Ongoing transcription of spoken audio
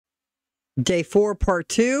Day 4, part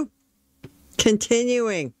 2.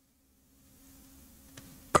 Continuing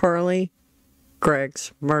Carly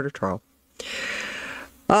Gregg's murder trial.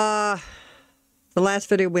 The last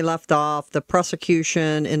video we left off, the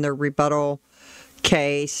prosecution in their rebuttal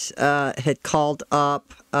case had called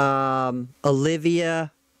up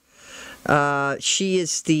Olivia. She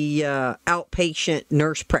is the outpatient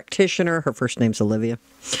nurse practitioner. Her first name's Olivia.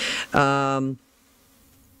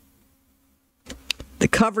 They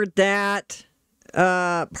covered that.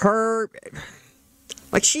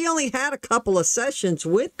 She only had a couple of sessions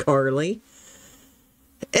with Carly.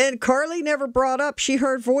 And Carly never brought up she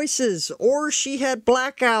heard voices or she had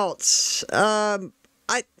blackouts. I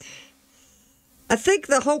think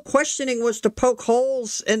the whole questioning was to poke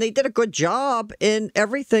holes, and they did a good job in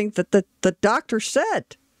everything that the doctor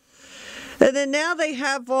said. And then now they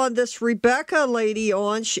have on this Rebecca lady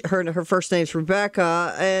on. Her first name's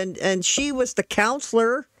Rebecca, and she was the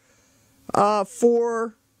counselor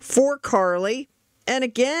for Carly. And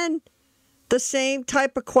again, the same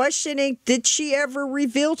type of questioning. Did she ever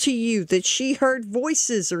reveal to you that she heard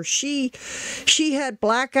voices or she had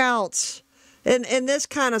blackouts and this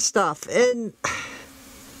kind of stuff? And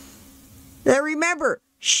now remember,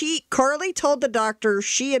 Carly told the doctor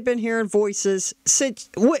she had been hearing voices since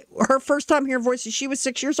her first time hearing voices. She was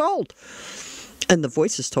 6 years old, and the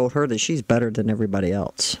voices told her that she's better than everybody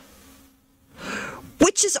else,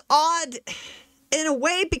 which is odd in a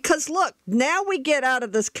way, because look, now we get out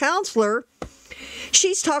of this counselor.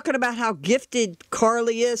 She's talking about how gifted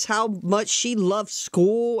Carly is, how much she loves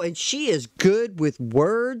school, and she is good with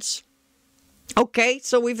words. Okay,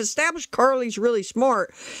 so we've established Carly's really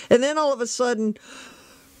smart, and then all of a sudden,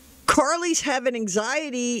 Carly's having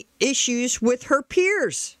anxiety issues with her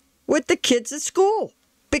peers, with the kids at school,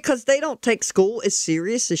 because they don't take school as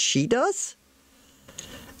serious as she does.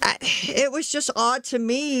 It was just odd to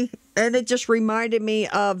me, and it just reminded me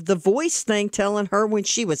of the voice thing telling her when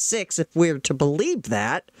she was 6, if we're to believe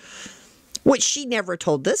that, which she never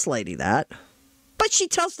told this lady that. But she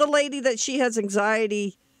tells the lady that she has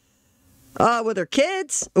anxiety with her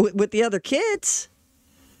kids, with the other kids,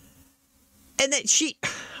 and that she...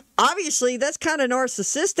 Obviously, that's kind of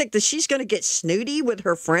narcissistic, that she's going to get snooty with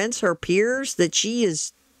her friends, her peers, that she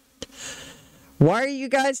is... Why are you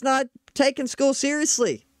guys not taking school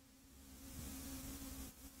seriously?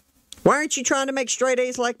 Why aren't you trying to make straight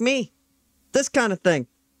A's like me? This kind of thing.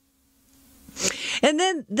 And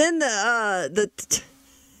then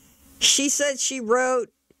she said she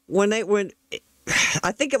wrote when I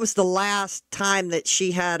think it was the last time that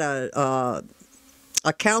she had a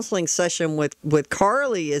counseling session with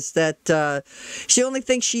Carly, is that the only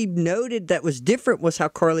thing she noted that was different was how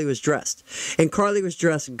Carly was dressed. And Carly was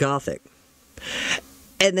dressed gothic.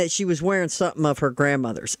 And that she was wearing something of her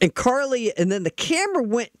grandmother's. And then the camera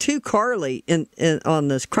went to Carly on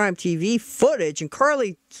this crime TV footage, and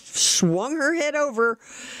Carly swung her head over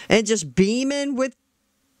and just beaming with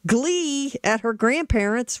glee at her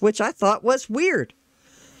grandparents, which I thought was weird.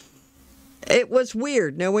 It was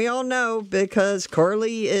weird. Now, we all know, because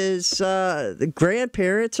Carly is, the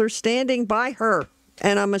grandparents are standing by her.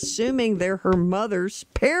 And I'm assuming they're her mother's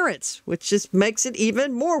parents, which just makes it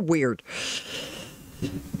even more weird.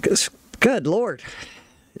 Good Lord.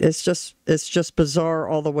 It's just bizarre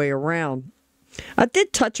all the way around. I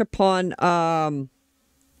did touch upon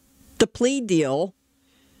the plea deal.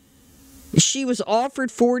 She was offered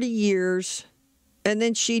 40 years, and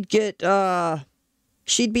then she'd be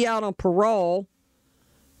out on parole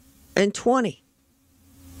in 20.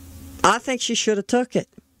 I think she should have took it.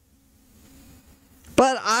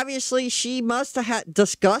 But obviously she must have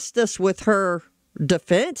discussed this with her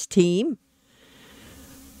defense team.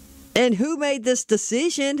 And who made this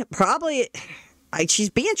decision? Probably, she's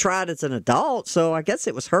being tried as an adult, so I guess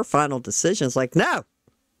it was her final decision. It's like, no,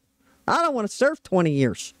 I don't want to serve 20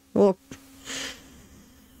 years. Well,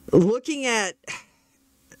 looking at...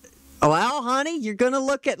 Well, honey, you're going to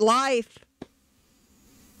look at life.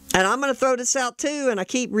 And I'm going to throw this out too, and I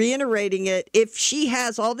keep reiterating it. If she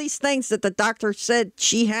has all these things that the doctor said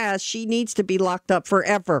she has, she needs to be locked up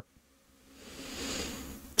forever.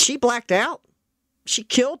 She blacked out. She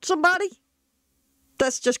killed somebody.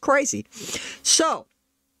 That's just crazy. So,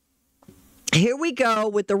 here we go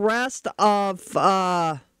with the rest of...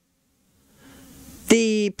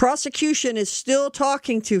 the prosecution is still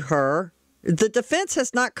talking to her. The defense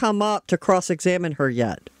has not come up to cross-examine her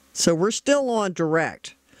yet. So we're still on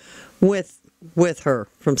direct with her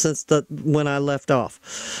from when I left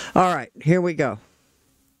off. All right, here we go.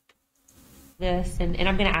 This and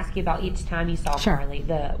I'm going to ask you about each time you saw Sure. Carly,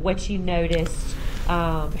 what you noticed,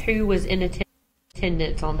 who was in attendance,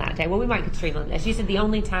 attendance on that day. Well, we might get stream on this. You said the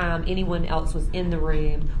only time anyone else was in the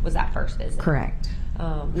room was that first visit. Correct.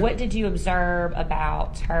 What did you observe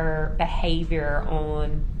about her behavior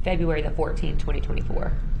on February the 14th,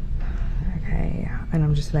 2024? Okay, and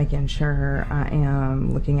I'm just making sure I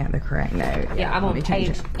am looking at the correct note. Yeah, I'm on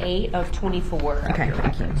page 8 of 24 of okay, your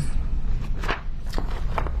records.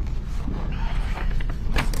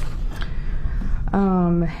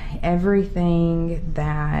 Everything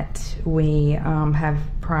that we have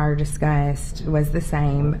prior discussed was the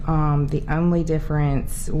same. The only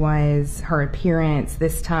difference was her appearance.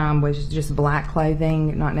 This time was just black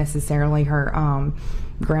clothing, not necessarily her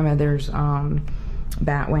grandmother's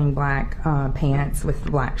batwing black pants with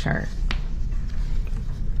the black shirt.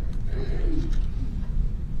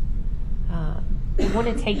 I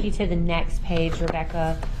want to take you to the next page,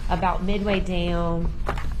 Rebecca. About midway down,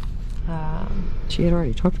 she had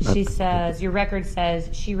already talked about. She says, your record says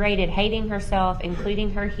she rated hating herself,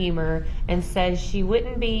 including her humor, and says she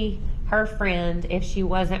wouldn't be her friend if she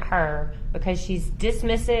wasn't her because she's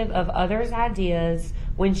dismissive of others' ideas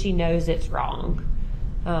when she knows it's wrong.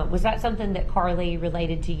 Was that something that Carly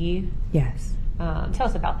related to you? Yes. Tell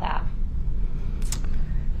us about that.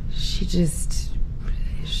 She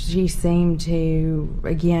seemed to,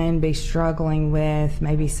 again, be struggling with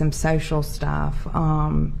maybe some social stuff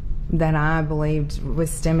that I believed was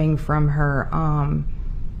stemming from her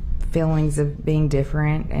feelings of being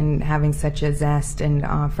different and having such a zest and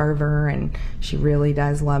fervor, and she really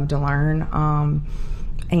does love to learn.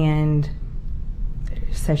 And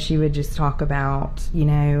so she would just talk about,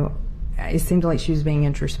 it seemed like she was being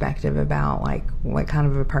introspective about, like, what kind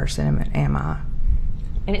of a person am I?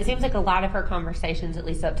 And it seems like a lot of her conversations, at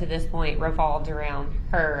least up to this point, revolved around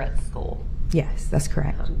her at school. Yes, that's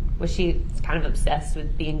correct. Was she kind of obsessed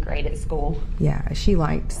with being great at school? Yeah, she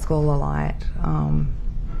liked school a lot.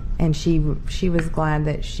 And she was glad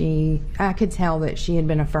that I could tell that she had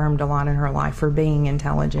been affirmed a lot in her life for being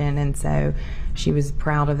intelligent, and so she was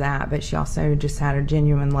proud of that, but she also just had a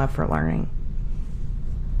genuine love for learning.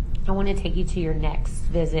 I want to take you to your next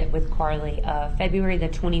visit with Carly, February the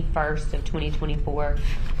 21st of 2024,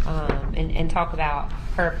 and talk about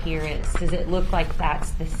her appearance. Does it look like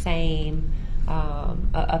that's the same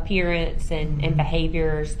appearance and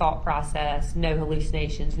behaviors, thought process, no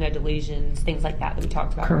hallucinations, no delusions, things like that we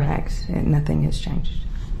talked about? Correct. Nothing has changed.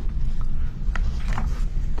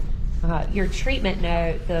 Your treatment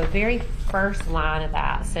note, the very first line of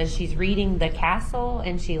that says she's reading The Castle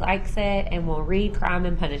and she likes it and will read Crime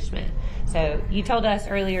and Punishment. So you told us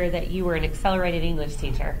earlier that you were an accelerated English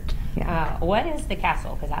teacher. Yeah. What is The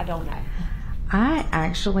Castle? Because I don't know. I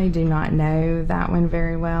actually do not know that one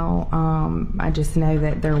very well. I just know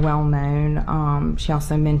that they're well known. She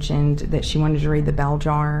also mentioned that she wanted to read The Bell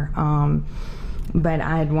Jar. But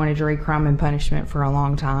I had wanted to read Crime and Punishment for a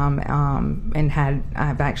long time, and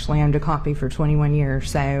I've actually owned a copy for 21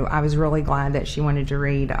 years, so I was really glad that she wanted to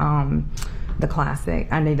read the classic.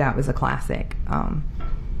 I knew that was a classic. Can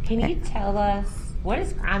you tell us, what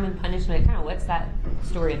is Crime and Punishment? Kind of what's that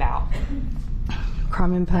story about?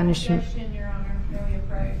 Crime and Punishment. Objection, Your Honor. May we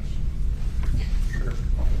approach?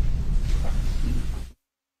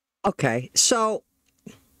 Okay, so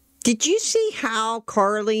did you see how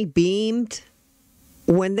Carly beamed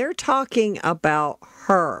when they're talking about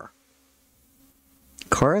her?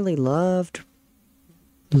 Carly loved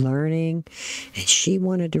learning, and she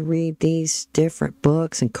wanted to read these different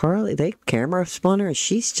books, and Carly, they camera spun her, and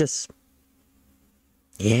she's just,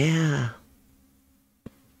 yeah.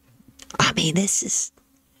 I mean, this is,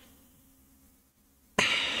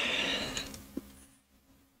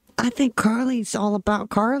 I think Carly's all about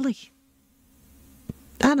Carly.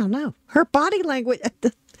 I don't know. Her body language.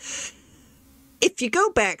 If you go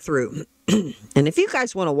back through, and if you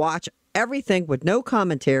guys want to watch everything with no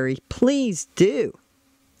commentary, please do.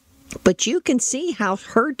 But you can see how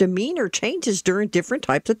her demeanor changes during different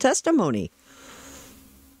types of testimony.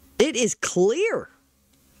 It is clear.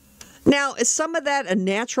 Now, is some of that a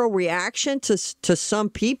natural reaction to some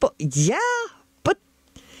people? Yeah, but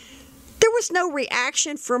there was no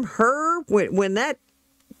reaction from her when that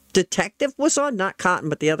detective was on, not Cotton,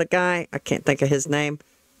 but the other guy. I can't think of his name.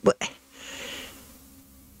 But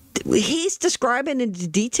he's describing in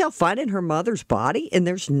detail finding her mother's body, and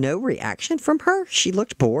there's no reaction from her. She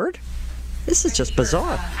looked bored. This is just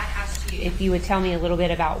bizarre. I asked you if you would tell me a little bit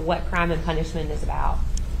about what Crime and Punishment is about.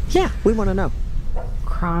 Yeah, we want to know.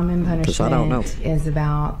 Crime and Punishment I don't know. is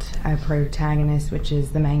about a protagonist, which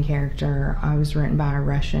is the main character. It was written by a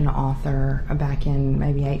Russian author back in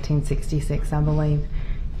maybe 1866, I believe.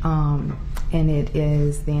 And it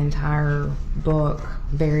is the entire book,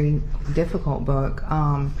 very difficult book,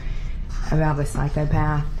 about a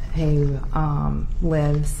psychopath who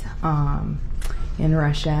lives in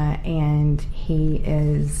Russia, and he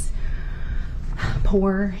is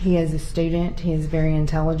poor. He is a student. He is very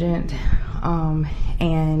intelligent,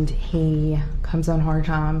 and he comes on hard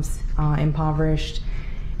times, impoverished,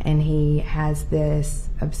 and he has this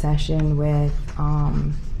obsession with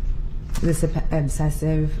this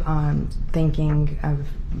obsessive thinking of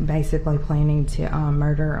basically planning to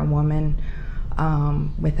murder a woman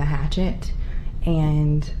with a hatchet.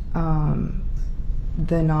 And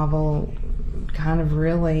the novel kind of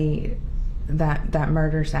really, that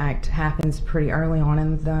murderous act happens pretty early on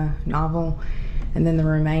in the novel, and then the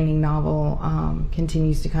remaining novel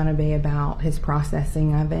continues to kind of be about his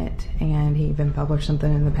processing of it, and he even published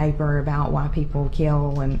something in the paper about why people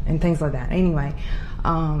kill and things like that. Anyway,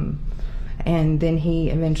 and then he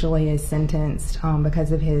eventually is sentenced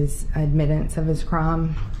because of his admittance of his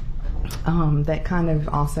crime. That kind of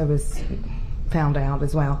also was found out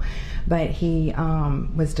as well, but he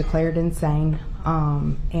was declared insane,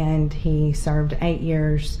 and he served 8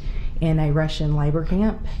 years in a Russian labor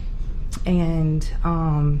camp. And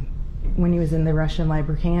when he was in the Russian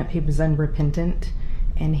labor camp, he was unrepentant,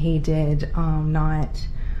 and he did not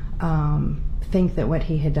think that what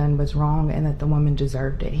he had done was wrong and that the woman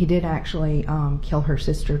deserved it. He did actually kill her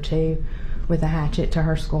sister too with a hatchet to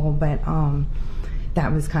her skull, but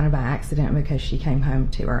that was kind of by accident because she came home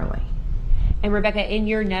too early. And Rebecca, in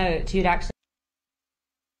your notes, you'd actually...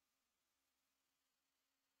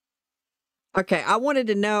 Okay, I wanted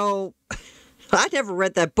to know, I never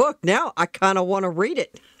read that book. Now I kind of want to read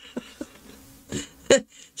it.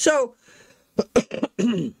 So,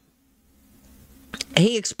 he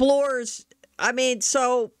explores,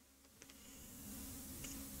 so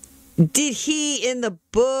did he, in the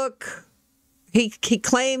book, he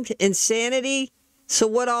claimed insanity? So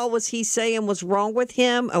what all was he saying was wrong with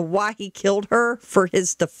him, and why he killed her for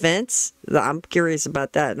his defense? I'm curious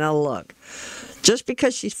about that. Now look, just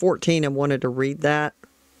because she's 14 and wanted to read that.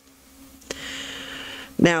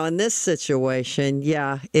 Now in this situation,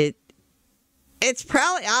 yeah, it's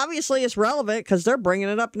probably, obviously it's relevant because they're bringing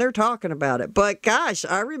it up and they're talking about it. But gosh,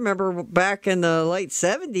 I remember back in the late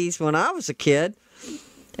 70s when I was a kid,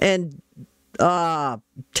 and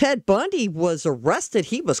Ted Bundy was arrested.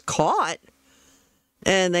 He was caught.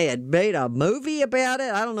 And they had made a movie about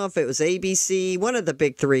it. I don't know if it was ABC, one of the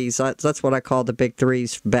big threes. That's what I called the big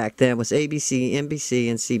threes back then, was ABC, NBC,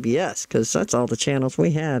 and CBS, because that's all the channels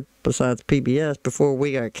we had besides PBS before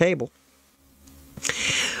we got cable.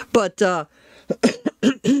 But the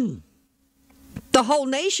whole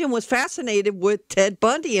nation was fascinated with Ted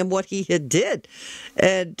Bundy and what he had did.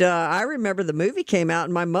 And I remember the movie came out,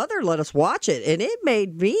 and my mother let us watch it, and it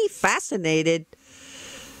made me fascinated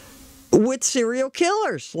with serial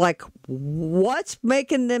killers. Like, what's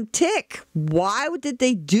making them tick? Why did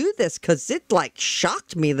they do this? Because it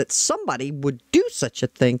shocked me that somebody would do such a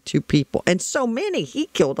thing to people. And so many. He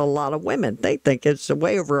killed a lot of women. They think it's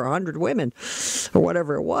way over 100 women or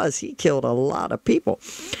whatever it was. He killed a lot of people.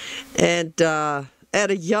 And at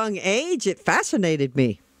a young age, it fascinated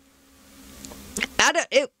me. I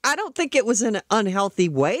don't think it was in an unhealthy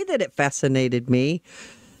way that it fascinated me.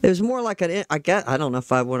 It was more like I don't know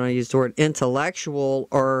if I want to use the word intellectual,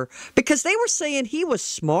 or because they were saying he was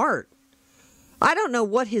smart. I don't know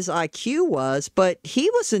what his IQ was, but he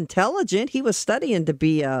was intelligent. He was studying to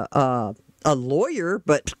be a lawyer,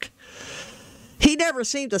 but he never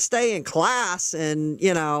seemed to stay in class. And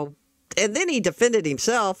then he defended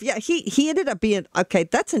himself. Yeah, he ended up being, okay,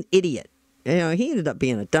 that's an idiot. He ended up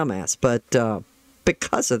being a dumbass, but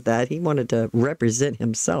because of that, he wanted to represent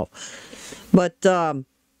himself. But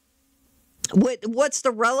what's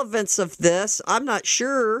the relevance of this? I'm not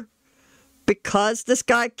sure, because this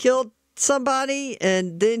guy killed somebody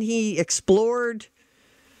and then he explored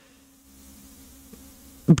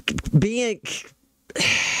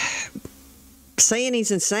saying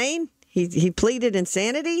he's insane. He pleaded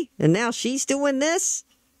insanity, and now she's doing this.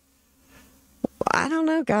 I don't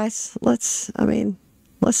know, guys. Let's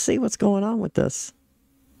see what's going on with this.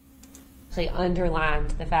 Actually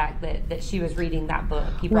underlined the fact that she was reading that book.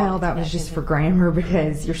 Well, that was just for grammar,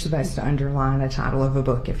 because you're supposed to underline a title of a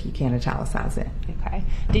book if you can't italicize it. Okay.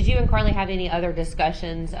 Did you and Carly have any other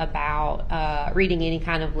discussions about reading any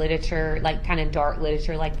kind of literature, like kind of dark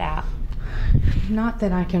literature like that? Not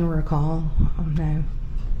that I can recall. Oh, no.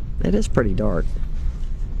 It is pretty dark.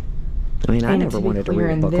 I never wanted to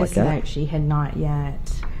read a book like that. In this note, she had not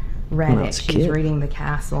yet read it. She was reading The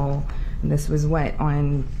Castle. And this was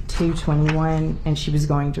on 2/21, and she was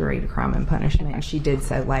going to read Crime and Punishment, and she did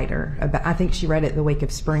so later. I think she read it the week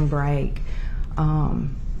of spring break,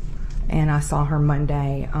 and and I saw her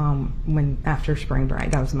Monday after spring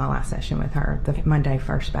break. That was my last session with her, the Monday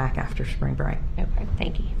first back after spring break. Okay,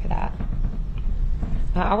 thank you for that.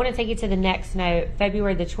 I want to take you to the next note,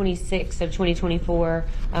 February the 26th of 2024.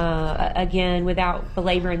 Again, without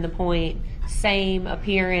belaboring the point, same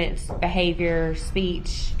appearance, behavior,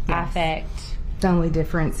 speech, affect. The only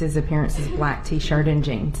difference is appearance is black t-shirt and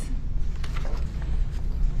jeans.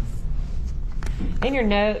 In your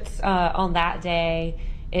notes on that day,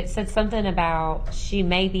 it said something about she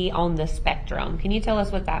may be on the spectrum. Can you tell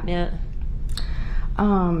us what that meant?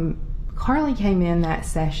 Carly came in that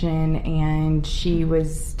session and she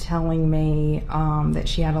was telling me that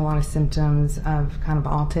she had a lot of symptoms of kind of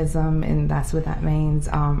autism, and that's what that means.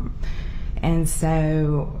 And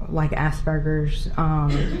so, like Asperger's,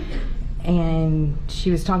 and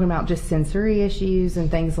she was talking about just sensory issues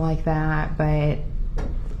and things like that, but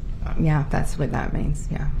yeah, that's what that means,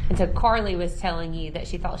 yeah. And so Carly was telling you that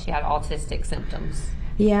she thought she had autistic symptoms.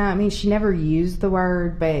 Yeah, I mean, she never used the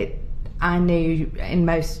word, but I knew, and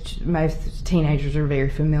most teenagers are very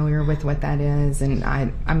familiar with what that is, and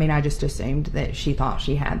I just assumed that she thought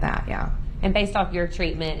she had that, yeah. And based off your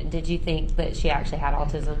treatment, did you think that she actually had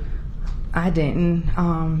autism? I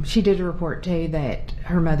didn't. She did report too that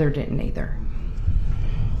her mother didn't either.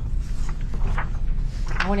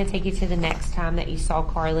 I want to take you to the next time that you saw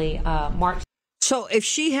Carly, March. So if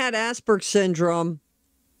she had Asperger's syndrome,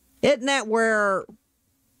 isn't that where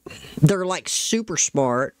they're like super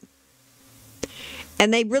smart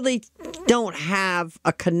and they really don't have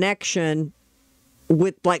a connection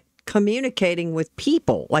with like communicating with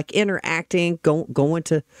people, like interacting, going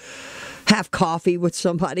to have coffee with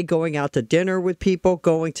somebody, going out to dinner with people,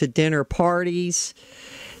 going to dinner parties.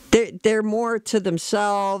 They're more to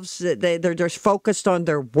themselves. They're just focused on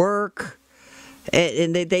their work,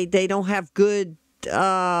 and they don't have good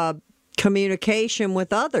communication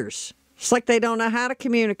with others. It's like they don't know how to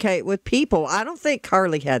communicate with people. I don't think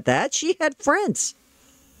Carly had that. She had friends.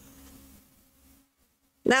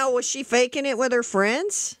 Now, was she faking it with her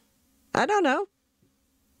friends? I don't know.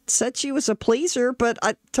 Said she was a pleaser, but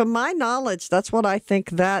to my knowledge, that's what I think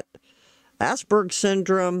that Asperger's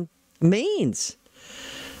syndrome means.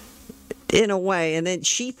 In a way, and then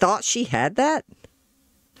she thought she had that.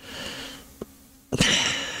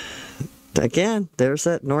 Again, there's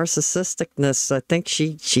that narcissisticness. I think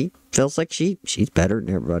she feels like she's better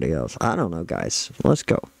than everybody else. I don't know, guys. Let's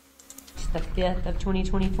go. It's the 5th of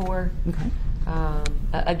 2024. Okay.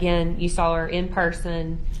 Again, you saw her in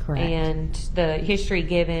person. Correct. And the history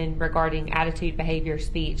given regarding attitude, behavior,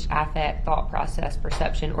 speech, affect, thought process,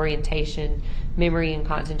 perception, orientation, memory, and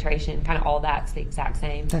concentration, kind of all that's the exact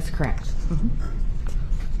same. That's correct.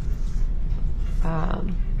 Mm-hmm.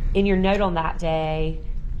 In your note on that day,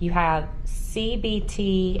 you have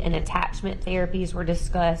CBT and attachment therapies were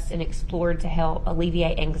discussed and explored to help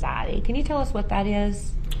alleviate anxiety. Can you tell us what that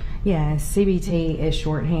is? Yes, CBT is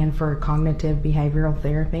shorthand for cognitive behavioral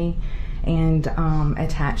therapy and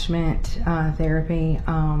attachment therapy.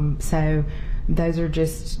 So those are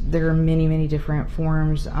there are many, many different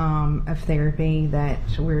forms of therapy that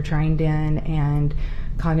we're trained in, and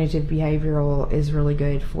cognitive behavioral is really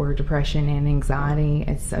good for depression and anxiety.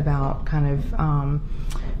 It's about kind of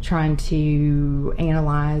trying to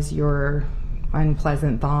analyze your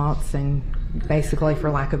unpleasant thoughts and basically,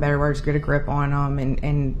 for lack of better words, get a grip on them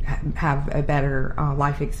and have a better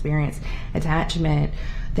life experience. Attachment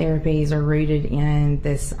therapies are rooted in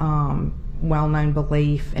this well-known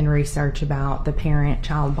belief and research about the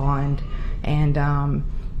parent-child bond and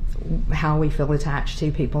how we feel attached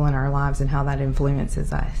to people in our lives and how that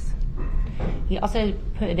influences us. You also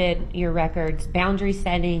put in your records, boundary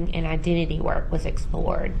setting and identity work was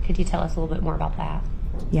explored. Could you tell us a little bit more about that?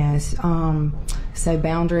 Yes. So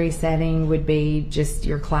boundary setting would be just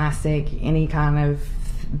your classic, any kind of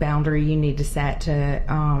boundary you need to set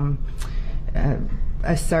to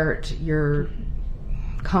assert your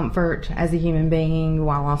comfort as a human being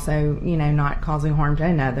while also, not causing harm to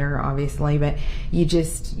another, obviously. But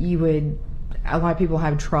a lot of people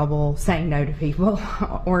have trouble saying no to people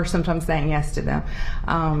or sometimes saying yes to them,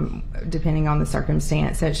 depending on the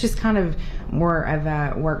circumstance. So it's just kind of more of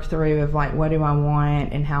a work through of like, what do I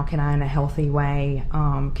want and how can I in a healthy way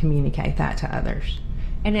communicate that to others.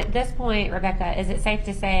 And at this point, Rebecca, is it safe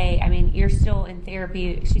to say, you're still in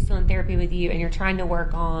therapy, she's still in therapy with you, and you're trying to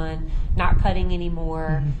work on not cutting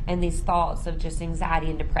anymore, and these thoughts of just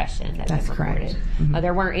anxiety and depression that That's they've reported. correct.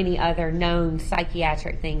 There weren't any other known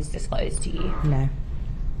psychiatric things disclosed to you? No.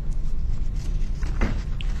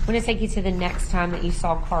 I'm going to take you to the next time that you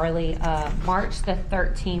saw Carly, March the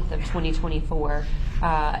 13th of 2024,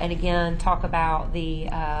 and again, talk about the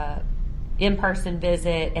in-person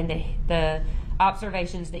visit and the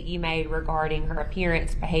observations that you made regarding her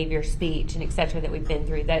appearance, behavior, speech, and etc. that we've been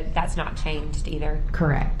through, that's not changed either?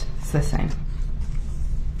 Correct. It's the same.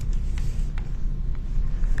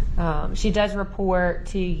 She does report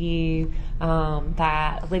to you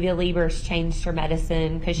that Olivia Liebers changed her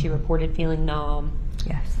medicine because she reported feeling numb.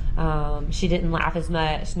 Yes. She didn't laugh as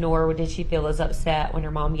much, nor did she feel as upset when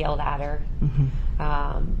her mom yelled at her.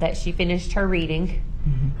 That she finished her reading.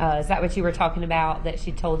 Is that what you were talking about, that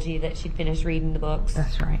she told you that she'd finished reading the books?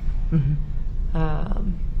 That's right.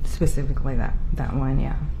 Specifically that one,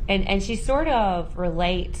 yeah. And she sort of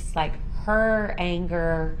relates like her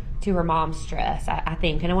anger to her mom's stress, I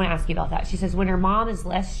think. And I want to ask you about that. She says when her mom is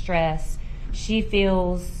less stressed, she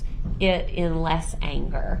feels it in less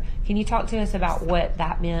anger. Can you talk to us about what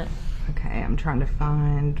that meant? Okay, I'm trying to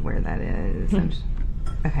find where that is.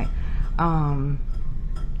 Okay.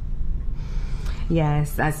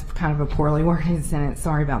 Yes, that's kind of a poorly worded sentence.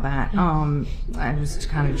 Sorry about that. I was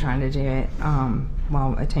kind of trying to do it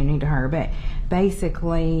while attuning to her. But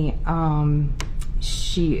basically,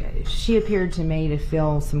 she appeared to me to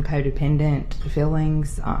feel some codependent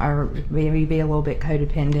feelings, or maybe be a little bit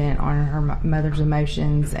codependent on her mother's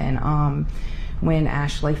emotions. And when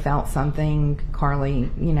Ashley felt something, Carly,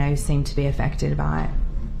 seemed to be affected by it.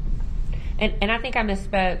 And I think I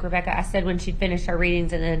misspoke, Rebecca. I said when she'd finished her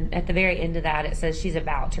readings, and then at the very end of that, it says she's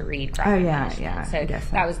about to read. Oh, yeah. So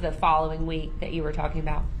that was the following week that you were talking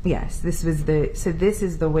about. Yes, this is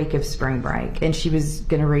the week of spring break, and she was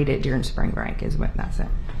going to read it during spring break, is what that said.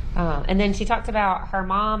 And then she talked about her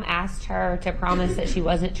mom asked her to promise that she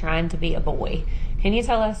wasn't trying to be a boy. Can you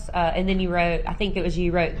tell us, and then you wrote, I think it was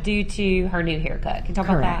you wrote, due to her new haircut. Can you talk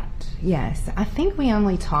about that? Yes. I think we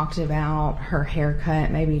only talked about her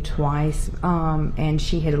haircut maybe twice, and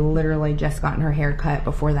she had literally just gotten her haircut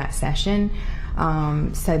before that session.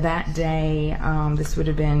 So that day, this would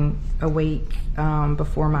have been a week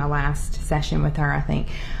before my last session with her, I think.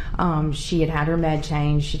 She had her med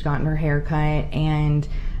change, she'd gotten her haircut, and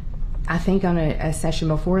I think on a session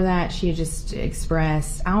before that, she had just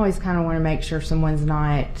expressed, I always kind of want to make sure someone's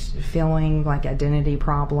not feeling like identity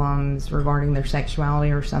problems regarding their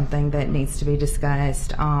sexuality or something that needs to be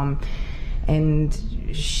discussed. And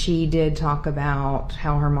she did talk about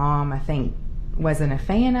how her mom, I think, wasn't a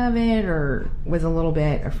fan of it or was a little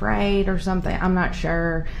bit afraid or something. I'm not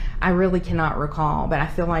sure. I really cannot recall, but I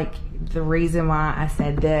feel like the reason why I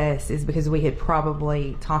said this is because we had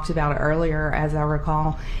probably talked about it earlier, as I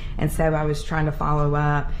recall, and so I was trying to follow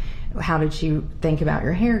up. How did you think about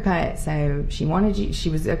your haircut? So she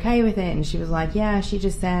was okay with it, and she was like, yeah, she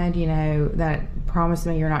just said, that promise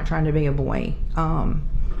me you're not trying to be a boy.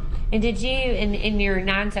 And did you, in your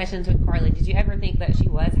 9 sessions with Carly, did you ever think that she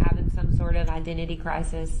was having some sort of identity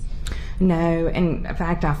crisis? No, and in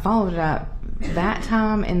fact, I followed it up that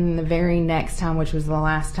time and the very next time, which was the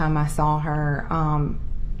last time I saw her,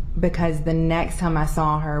 because the next time I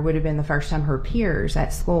saw her would have been the first time her peers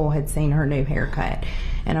at school had seen her new haircut.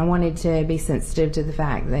 And I wanted to be sensitive to the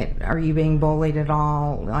fact that, are you being bullied at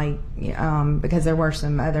all? Because there were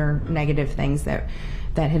some other negative things that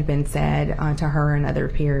had been said to her and other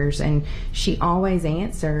peers, and she always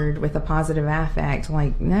answered with a positive affect,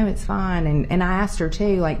 like, no, it's fine. And I asked her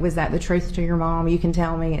too, like, was that the truth to your mom? You can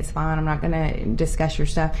tell me, it's fine, I'm not going to discuss your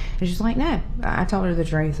stuff. And she's like, no, I told her the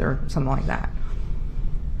truth, or something like that.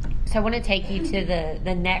 So I want to take you to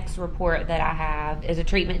the next report that I have is a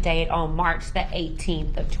treatment date on March the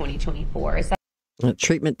 18th of 2024. Is that a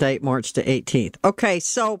treatment date, March the 18th? Okay,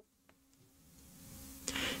 so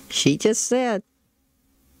she just said,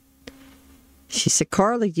 she said,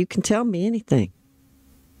 Carly, you can tell me anything.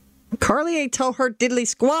 Carly ain't told her diddly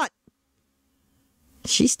squat.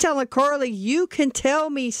 She's telling Carly, you can tell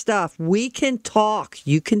me stuff. We can talk.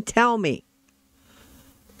 You can tell me.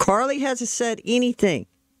 Carly hasn't said anything.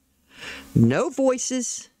 No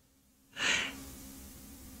voices.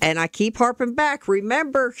 And I keep harping back.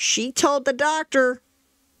 Remember, she told the doctor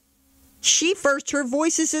she first heard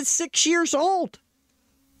voices at 6 years old.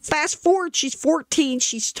 Fast forward, she's 14.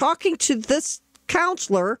 She's talking to this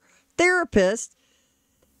counselor, therapist,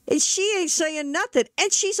 and she ain't saying nothing.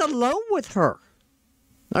 And she's alone with her.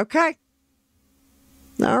 Okay.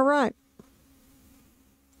 All right.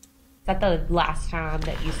 Is that the last time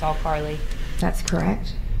that you saw Carly? That's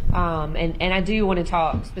correct. And I do want to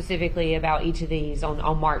talk specifically about each of these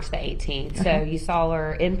on March the 18th. Okay. So you saw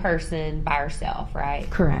her in person by herself, right?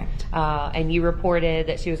 Correct. And you reported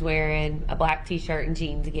that she was wearing a black t-shirt and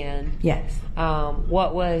jeans again. Yes.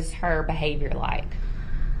 What was her behavior like?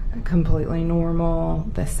 Completely normal,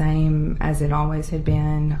 the same as it always had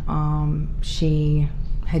been. She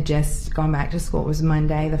had just gone back to school. It was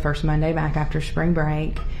Monday, the first Monday back after spring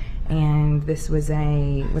break. And this was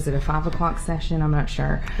it a 5 o'clock session? I'm not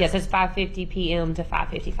sure. Yes, it's 5:50 p.m. to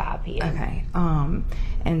 5:55 p.m. Okay.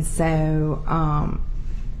 And so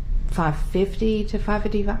 5:50 to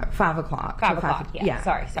 5:55, 5 o'clock. 5 o'clock. Yeah.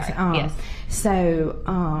 Sorry. Yes. So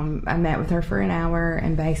I met with her for an hour,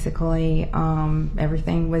 and basically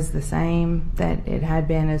everything was the same that it had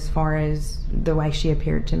been as far as the way she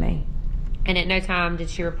appeared to me. And at no time did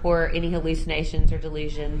she report any hallucinations or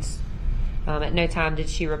delusions? At no time did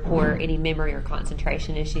she report any memory or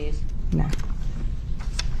concentration issues? No.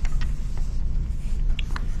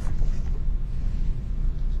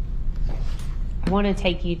 I want to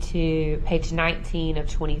take you to page 19 of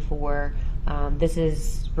 24. This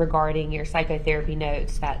is regarding your psychotherapy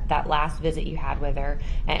notes, that last visit you had with her.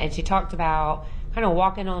 And she talked about kind of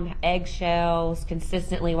walking on eggshells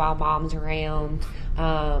consistently while mom's around.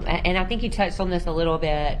 And I think you touched on this a little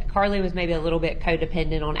bit. Carly was maybe a little bit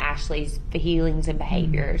codependent on Ashley's feelings and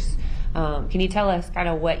behaviors. Can you tell us kind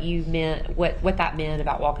of what you meant, what that meant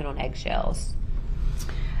about walking on eggshells?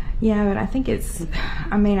 Yeah, but I think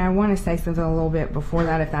I want to say something a little bit before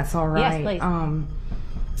that, if that's all right. Yes, please.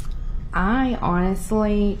 I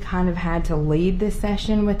honestly kind of had to lead this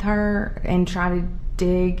session with her and try to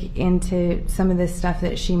dig into some of this stuff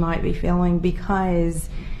that she might be feeling, because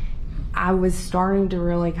I was starting to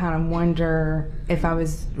really kind of wonder if I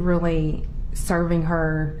was really serving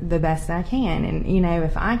her the best I can. And,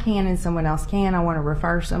 if I can and someone else can, I want to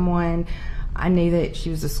refer someone. I knew that she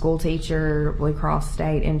was a school teacher. Blue Cross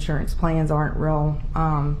state insurance plans aren't real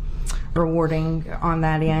rewarding on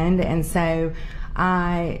that end. And so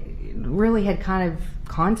I really had kind of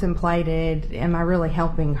contemplated, am I really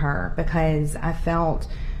helping her? Because I felt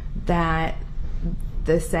that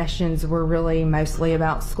the sessions were really mostly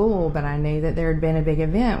about school, but I knew that there had been a big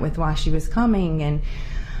event with why she was coming. And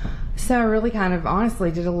so I really kind of honestly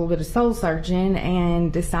did a little bit of soul searching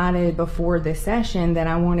and decided before this session that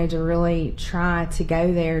I wanted to really try to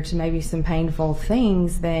go there to maybe some painful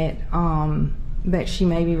things that she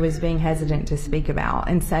maybe was being hesitant to speak about.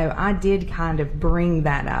 And so I did kind of bring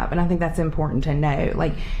that up, and I think that's important to know.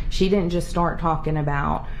 Like, she didn't just start talking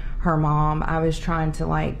about her mom. I was trying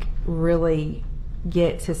to really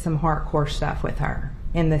get to some hardcore stuff with her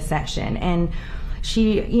in the session. And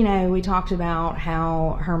she, we talked about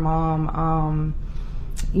how her mom,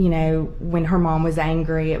 when her mom was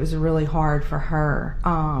angry, it was really hard for her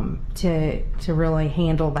to really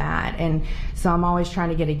handle that. And so I'm always trying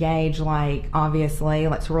to get a gauge, obviously,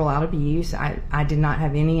 let's rule out abuse. I did not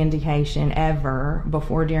have any indication ever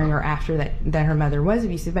before, during, or after that her mother was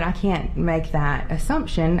abusive, but I can't make that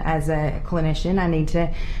assumption as a clinician. I need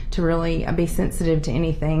to really be sensitive to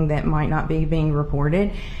anything that might not be being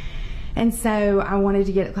reported. And so I wanted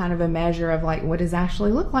to get kind of a measure of what does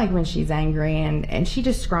Ashley look like when she's angry. And she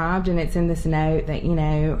described, and it's in this note,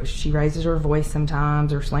 that, she raises her voice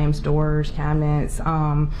sometimes, or slams doors, cabinets,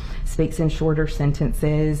 speaks in shorter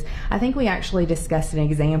sentences. I think we actually discussed an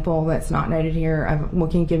example that's not noted here of,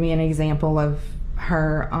 can you give me an example of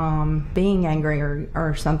her being angry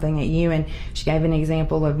or something at you? And she gave an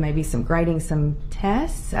example of maybe grading some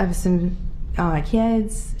tests of some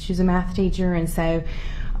kids. She's a math teacher, and so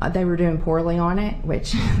they were doing poorly on it,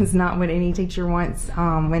 which is not what any teacher wants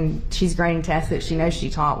when she's grading tests that she knows she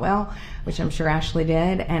taught well, which I'm sure Ashley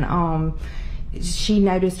did. And she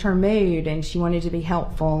noticed her mood, and she wanted to be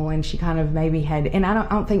helpful, and she kind of maybe had, and I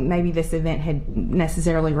don't think maybe this event had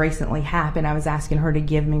necessarily recently happened. I was asking her to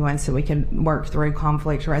give me one so we could work through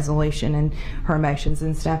conflict resolution and her emotions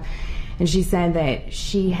and stuff. And she said that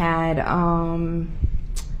she had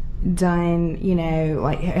done,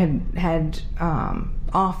 had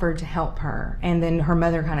offered to help her, and then her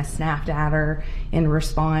mother kind of snapped at her in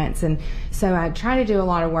response. And so I try to do a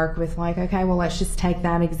lot of work with okay, well, let's just take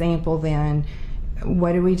that example then.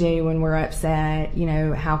 What do we do when we're upset?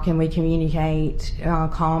 How can we communicate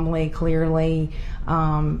calmly, clearly?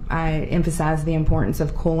 I emphasize the importance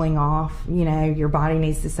of cooling off. Your body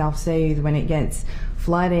needs to self-soothe. When it gets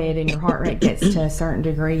flooded and your heart rate gets to a certain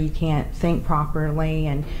degree, you can't think properly.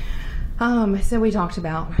 And so we talked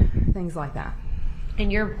about things like that.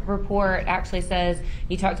 And your report actually says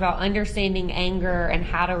you talked about understanding anger and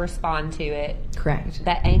how to respond to it. Correct.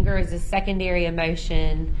 That anger is a secondary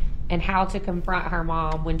emotion, and how to confront her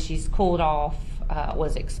mom when she's cooled off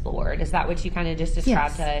was explored. Is that what you kind of just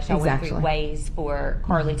described to us? I went through ways for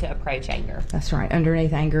Carly to approach anger. That's right.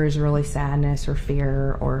 Underneath anger is really sadness or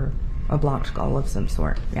fear or a blocked goal of some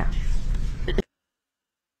sort. Yeah.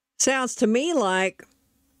 Sounds to me like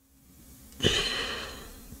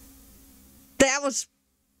that was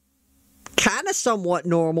kind of somewhat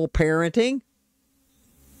normal parenting.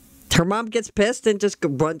 Her mom gets pissed and just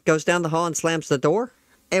goes down the hall and slams the door.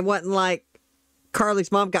 It wasn't like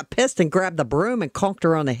Carly's mom got pissed and grabbed the broom and conked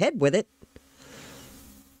her on the head with it.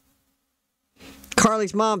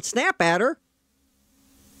 Carly's mom snapped at her.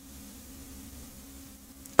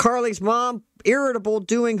 Carly's mom, irritable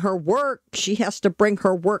doing her work. She has to bring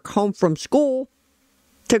her work home from school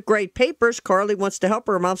to grade papers. Carly wants to help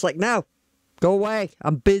her. Her mom's like, no, go away.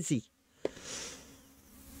 I'm busy.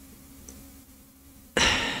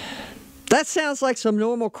 That sounds like some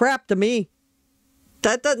normal crap to me.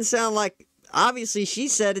 That doesn't sound like, obviously she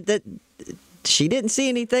said it, that she didn't see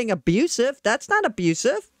anything abusive. That's not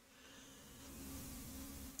abusive.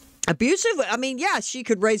 Abusive, I mean, yeah, she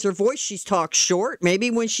could raise her voice. She's talked short. Maybe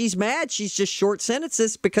when she's mad, she's just short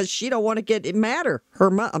sentences because she don't want to get it madder. Her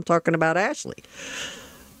mom, I'm talking about Ashley.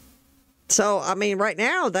 So, I mean, right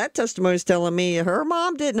now, that testimony is telling me her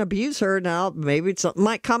mom didn't abuse her. Now, maybe something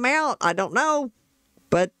might come out. I don't know.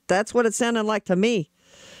 But that's what it sounded like to me.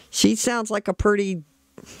 She sounds like a pretty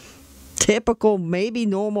typical, maybe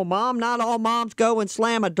normal mom. Not all moms go and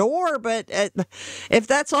slam a door, but if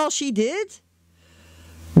that's all she did,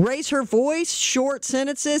 raise her voice, short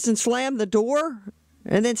sentences, and slam the door,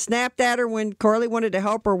 and then snapped at her when Carly wanted to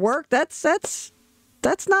help her work, that's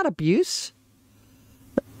not abuse.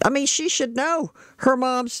 I mean, she should know her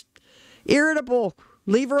mom's irritable.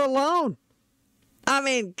 Leave her alone. I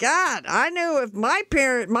mean, God, I knew if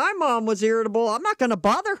my mom was irritable, I'm not going to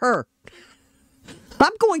bother her.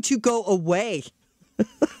 I'm going to go away.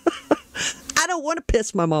 I don't want to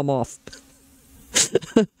piss my mom off.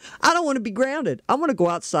 I don't want to be grounded. I want to go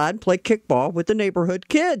outside and play kickball with the neighborhood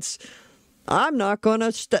kids. I'm not going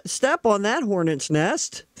to step on that hornet's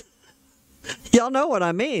nest. Y'all know what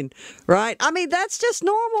I mean, right? I mean, that's just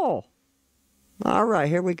normal. All right,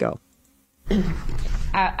 here we go.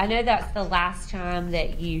 I know that's the last time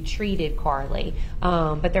that you treated Carly,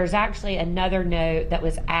 but there's actually another note that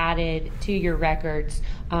was added to your records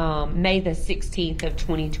May the 16th of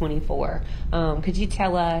 2024. Could you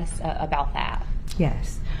tell us about that?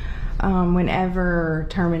 Yes. Whenever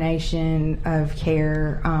termination of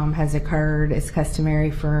care has occurred, it's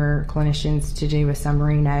customary for clinicians to do a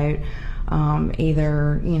summary note.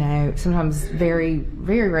 Either, sometimes very,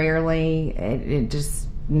 very rarely, it just,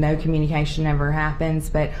 no communication ever happens,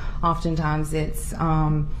 but oftentimes it's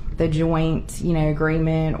the joint,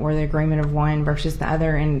 agreement or the agreement of one versus the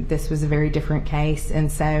other, and this was a very different case, and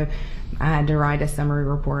so I had to write a summary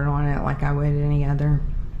report on it like I would any other.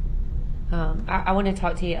 I want to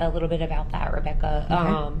talk to you a little bit about that,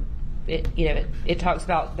 Rebecca. Okay. It talks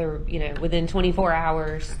about within 24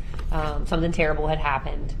 hours, something terrible had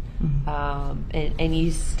happened. And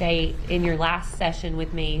you state in your last session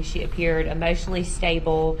with me, she appeared emotionally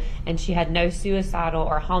stable and she had no suicidal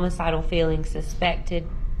or homicidal feelings suspected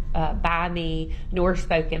by me nor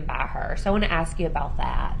spoken by her. So I want to ask you about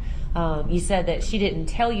that. You said that she didn't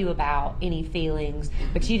tell you about any feelings,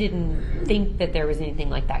 but you didn't think that there was anything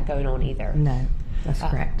like that going on either. No, that's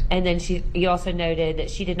correct. And then you also noted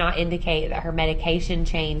that she did not indicate that her medication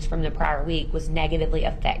change from the prior week was negatively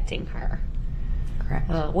affecting her.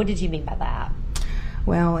 Correct. What did you mean by that?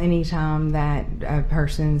 Well, anytime that a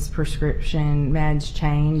person's prescription meds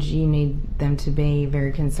change, you need them to be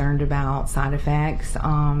very concerned about side effects,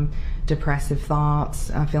 depressive thoughts,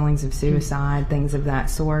 feelings of suicide, things of that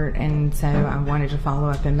sort. And so I wanted to follow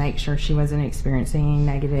up and make sure she wasn't experiencing any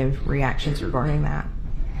negative reactions regarding that.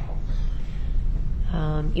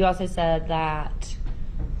 You also said that,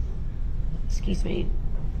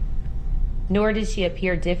 nor did she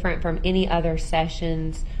appear different from any other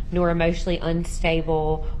sessions, nor emotionally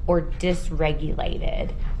unstable or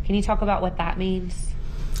dysregulated. Can you talk about what that means?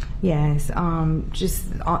 Yes,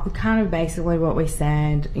 just kind of basically what we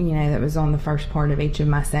said, that was on the first part of each of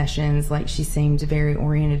my sessions. Like, she seemed very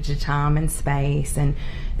oriented to time and space and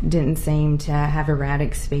didn't seem to have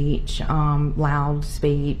erratic speech, loud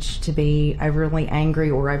speech, to be overly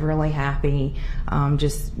angry or overly happy.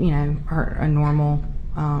 Just, a normal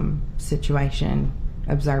situation,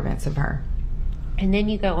 observance of her. And then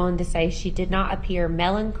you go on to say she did not appear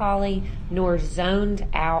melancholy nor zoned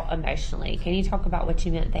out emotionally. Can you talk about what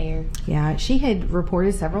you meant there? Yeah, she had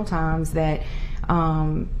reported several times that,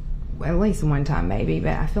 at least one time maybe,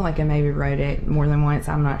 but I feel like I maybe wrote it more than once,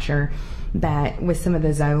 I'm not sure, that with some of the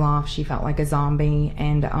Zoloft she felt like a zombie.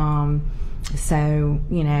 And so,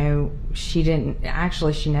 she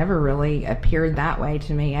never really appeared that way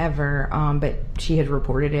to me ever, but she had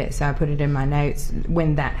reported it, so I put it in my notes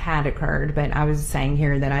when that had occurred. But I was saying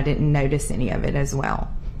here that I didn't notice any of it as well.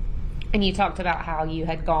 And you talked about how you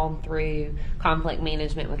had gone through conflict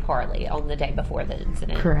management with Carly on the day before the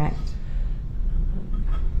incident. Correct.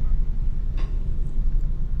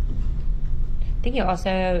 I think you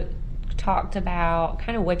also talked about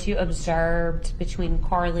kind of what you observed between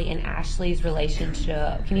Carly and Ashley's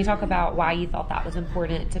relationship. Can you talk about why you thought that was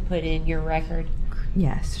important to put in your record?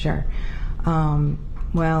 Yes, sure.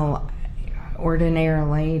 Well,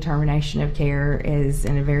 ordinarily, termination of care is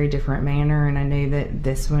in a very different manner, and I knew that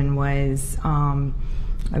this one was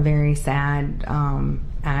a very sad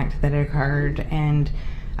act that occurred, and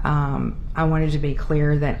I wanted to be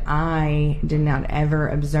clear that I did not ever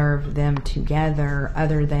observe them together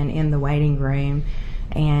other than in the waiting room,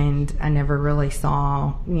 and I never really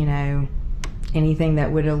saw, anything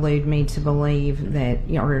that would allude me to believe that,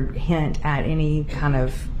 or hint at any kind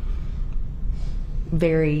of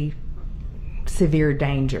very severe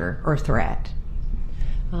danger or threat.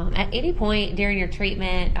 At any point during your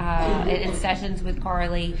treatment and sessions with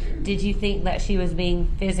Carly, did you think that she was being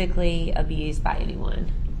physically abused by anyone?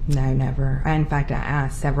 No, never. In fact, I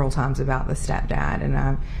asked several times about the stepdad, and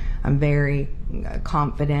I'm very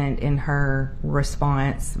confident in her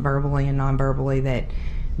response, verbally and non-verbally, that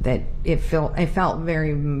it felt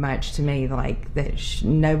very much to me like that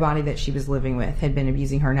nobody that she was living with had been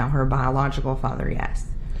abusing her. Now, her biological father, yes.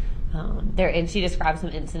 And she described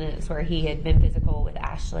some incidents where he had been physical with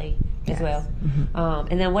Ashley as well. Mm-hmm.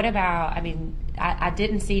 And then what about, I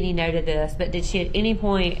didn't see any note of this, but did she at any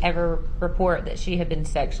point ever report that she had been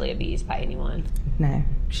sexually abused by anyone? No,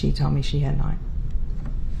 she told me she had not.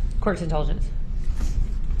 Court's indulgence.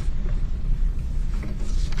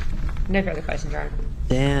 No further questions, Your Honor.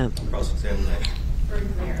 Damn. Cross-examination.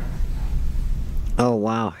 Oh,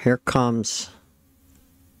 wow. Here comes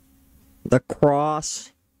the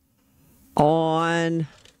cross on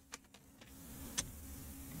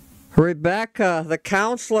Rebecca, the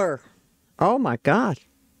counselor. Oh, my God.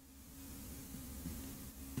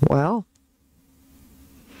 Well,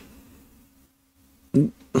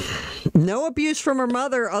 no abuse from her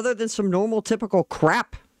mother other than some normal, typical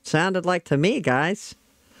crap, sounded like to me, guys.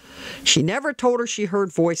 She never told her she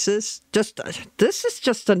heard voices. This is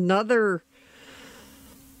just another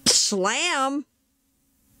slam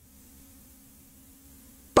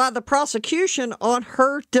by the prosecution on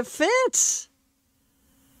her defense.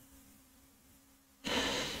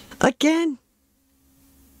 Again,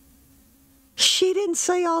 she didn't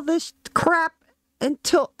say all this crap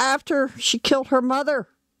until after she killed her mother.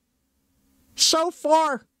 So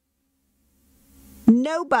far,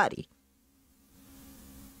 nobody,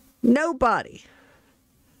 not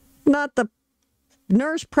the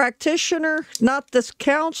nurse practitioner, not this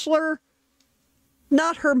counselor,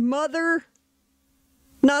 not her mother,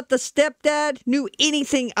 not the stepdad, knew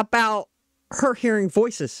anything about her hearing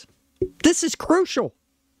voices. This is crucial.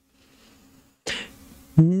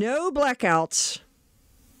 No blackouts.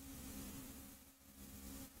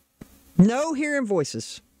 No hearing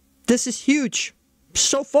voices. This is huge.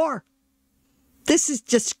 So far. This is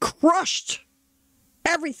just crushed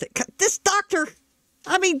everything. This doctor,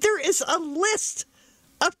 there is a list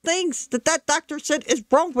of things that doctor said is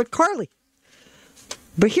wrong with Carly.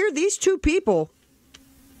 But here, these two people,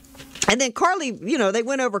 and then Carly, they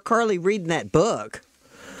went over Carly reading that book.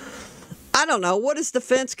 I don't know. What is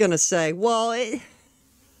defense going to say? Well, a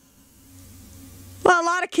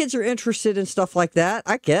lot of kids are interested in stuff like that,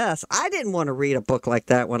 I guess. I didn't want to read a book like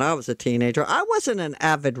that when I was a teenager. I wasn't an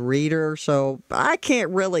avid reader, so I can't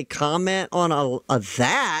really comment on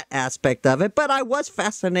that aspect of it. But I was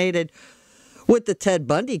fascinated with the Ted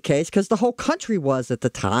Bundy case because the whole country was at the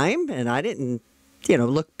time, and I didn't,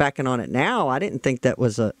 look back on it now, I didn't think that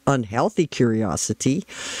was an unhealthy curiosity.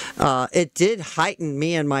 It did heighten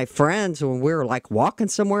me and my friends when we were walking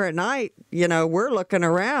somewhere at night. We're looking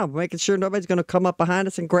around, making sure nobody's going to come up behind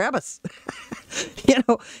us and grab us.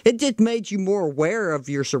 It just made you more aware of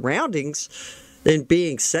your surroundings and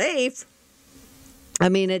being safe.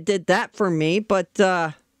 It did that for me,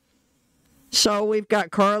 but so we've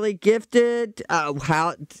got Carly gifted.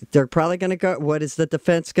 How they're probably going to go. What is the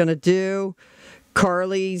defense going to do?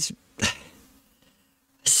 Carly's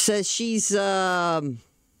says she's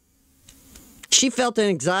she felt an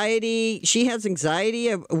anxiety. She has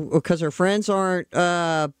anxiety because her friends aren't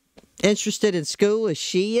interested in school as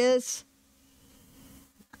she is.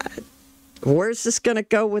 Where's this going to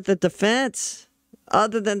go with the defense?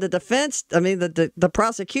 Other than the defense, the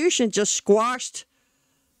prosecution just squashed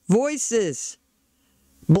voices,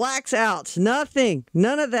 blacks outs, nothing,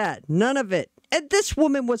 none of that, none of it. And this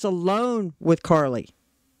woman was alone with Carly.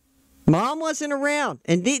 Mom wasn't around.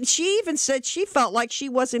 And she even said she felt like she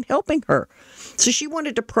wasn't helping her. So she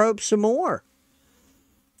wanted to probe some more.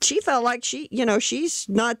 She felt like she's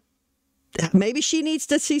not, maybe she needs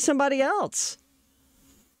to see somebody else.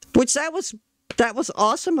 Which that was That was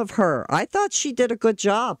awesome of her. I thought she did a good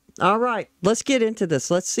job. All right, let's get into this.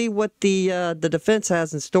 Let's see what the defense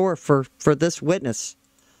has in store for this witness.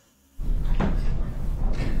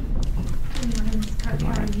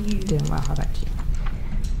 Doing well. How about you?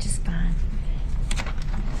 Just fine.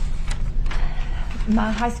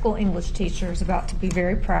 My high school English teacher is about to be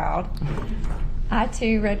very proud. I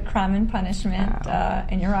too read Crime and Punishment,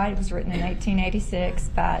 and you're right, it was written in 1886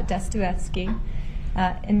 by Dostoevsky.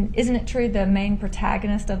 And isn't it true the main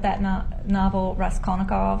protagonist of that novel,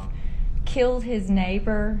 Raskolnikov, killed his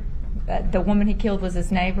neighbor? The woman he killed was his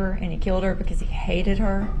neighbor, and he killed her because he hated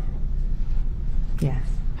her. Yes.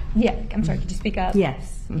 Yeah, I'm sorry, could you speak up?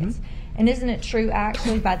 Yes. Mm-hmm. Yes. And isn't it true,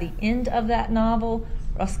 actually, by the end of that novel,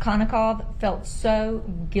 Raskolnikov felt so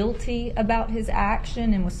guilty about his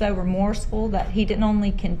action and was so remorseful that he didn't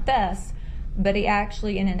only confess, but he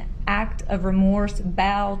actually, in an act of remorse,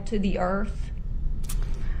 bowed to the earth?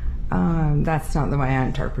 That's not the way I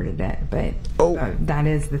interpreted it, but that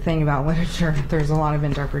is the thing about literature. There's a lot of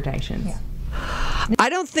interpretations. Yeah. I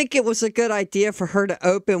don't think it was a good idea for her to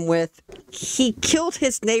open with, he killed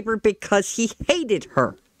his neighbor because he hated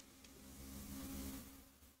her.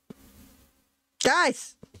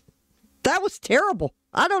 Guys, that was terrible.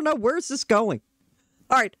 I don't know, where's this going?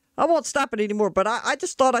 All right, I won't stop it anymore, but I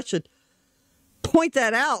just thought I should point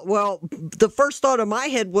that out. Well, the first thought in my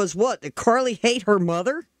head was what? Did Carly hate her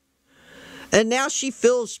mother? And now she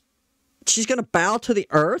feels she's going to bow to the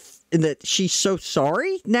earth and that she's so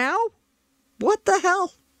sorry now? What the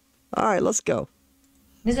hell? All right, let's go.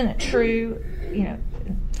 Isn't it true,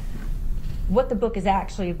 what the book is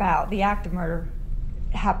actually about, the act of murder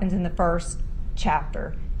happens in the first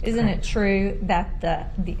chapter. Isn't it true that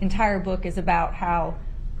the entire book is about how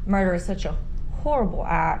murder is such a horrible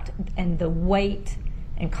act and the weight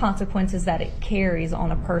and consequences that it carries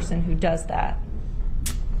on a person who does that?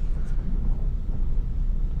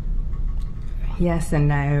 Yes and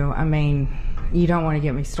no. I mean, you don't want to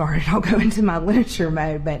get me started. I'll go into my literature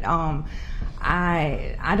mode, but I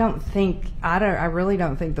really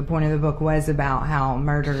don't think the point of the book was about how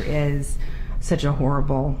murder is such a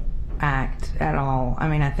horrible act at all. I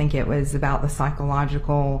mean, I think it was about the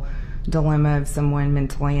psychological dilemma of someone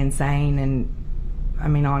mentally insane, and I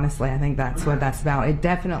mean, honestly, I think that's what that's about. It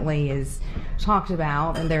definitely is talked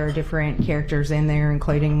about, and there are different characters in there,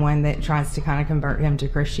 including one that tries to kind of convert him to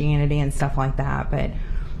Christianity and stuff like that. But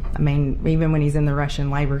I mean, even when he's in the Russian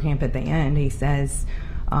labor camp at the end, he says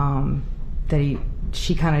that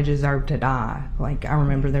she kind of deserved to die. Like, I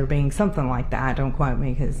remember there being something like that. Don't quote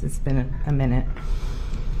me because it's been a minute.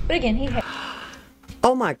 But again,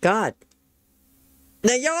 Oh my God.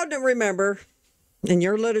 Now, y'all don't remember in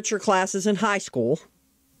your literature classes in high school,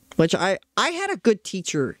 which I had a good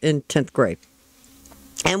teacher in 10th grade.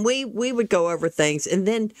 And we would go over things, and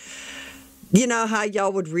then you know how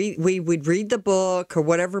y'all would read, we would read the book or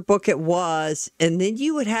whatever book it was, and then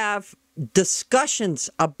you would have discussions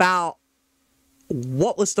about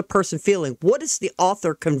what was the person feeling? What is the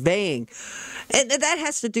author conveying? And that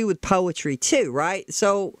has to do with poetry too, right?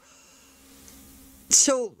 So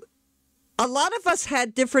a lot of us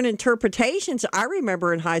had different interpretations. I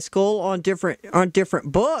remember in high school on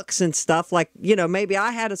different books and stuff. Like, maybe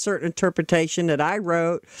I had a certain interpretation that I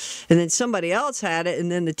wrote, and then somebody else had it,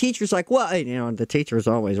 and then the teacher's like, well, the teacher's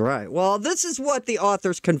always right. Well, this is what the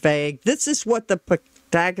author's conveying. This is what the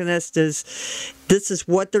protagonist is. This is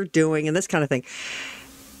what they're doing, and this kind of thing.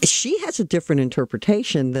 She has a different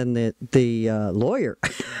interpretation than the lawyer.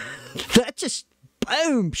 That just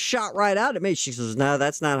boom, shot right out at me. She says, no,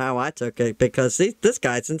 that's not how I took it, because this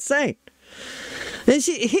guy's insane. And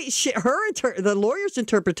the lawyer's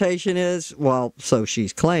interpretation is, well, so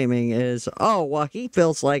she's claiming is, oh, well, he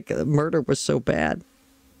feels like murder was so bad.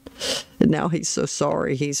 And now he's so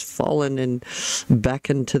sorry. He's fallen and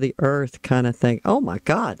beckoned to the earth kind of thing. Oh, my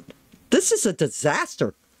God. This is a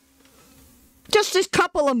disaster. Just a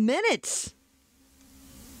couple of minutes.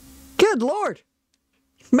 Good Lord.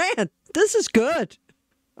 Man, this is good.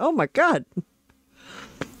 Oh, my God.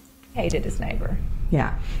 hated his neighbor.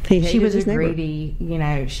 Yeah. She was his neighbor. greedy,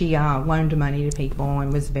 she loaned money to people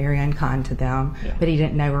and was very unkind to them, Yeah. but he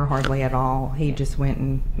didn't know her hardly at all. He just went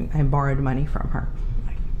and borrowed money from her.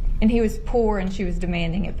 And he was poor and she was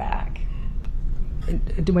demanding it back.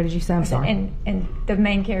 What did you say? I'm sorry. And the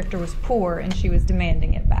main character was poor and she was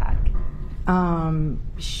demanding it back.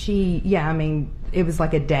 It was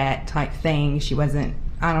like a debt type thing. She wasn't,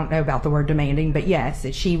 I don't know about the word demanding, but yes,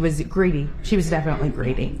 she was greedy. She was definitely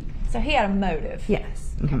greedy. So he had a motive.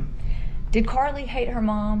 Yes. Mm-hmm. Did Carly hate her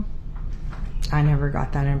mom? I never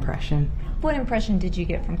got that impression. What impression did you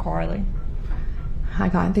get from Carly? I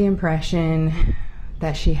got the impression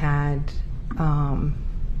that she had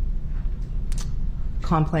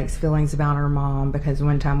complex feelings about her mom, because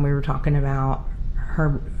one time we were talking about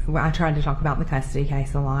her. I tried to talk about the custody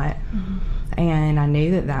case a lot, and I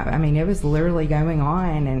knew that I mean, it was literally going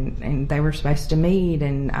on, and they were supposed to meet,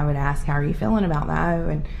 and I would ask, how are you feeling about that? Oh,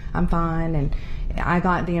 and I'm fine. And I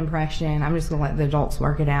got the impression, I'm just going to let the adults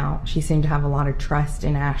work it out. She seemed to have a lot of trust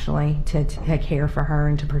in Ashley to care for her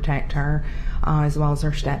and to protect her, as well as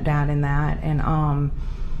her stepdad in that. And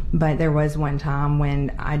but there was one time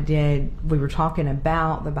when we were talking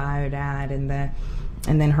about the bio dad and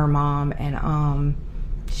then her mom, and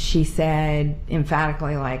she said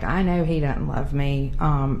emphatically, like, I know he doesn't love me,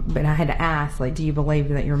 but I had to ask, like, do you believe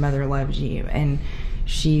that your mother loves you? And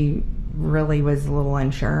she really was a little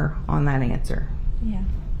unsure on that answer. Yeah.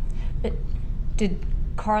 But did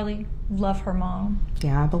Carly love her mom?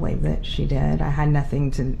 Yeah, I believe that she did. I had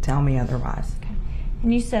nothing to tell me otherwise. Okay.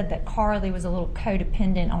 And you said that Carly was a little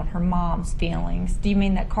codependent on her mom's feelings. Do you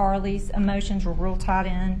mean that Carly's emotions were real tied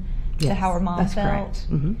in to how her mom that's felt?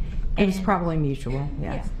 Correct. Mm-hmm. It was probably mutual,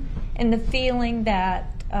 yes. Yeah. And the feeling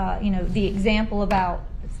that, the example about,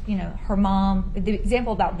 her mom, the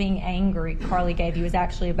example about being angry Carly gave you was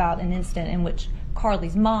actually about an incident in which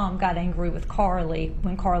Carly's mom got angry with Carly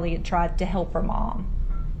when Carly had tried to help her mom.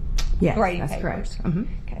 Yes, grading that's papers. correct. Mm-hmm.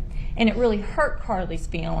 Okay. And it really hurt Carly's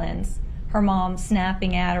feelings, her mom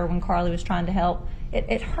snapping at her when Carly was trying to help.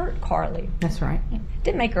 It hurt Carly. That's right.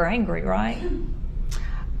 Didn't make her angry, right?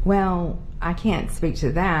 Well, I can't speak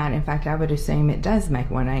to that. In fact, I would assume it does make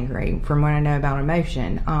one angry from what I know about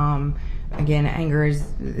emotion. Again, anger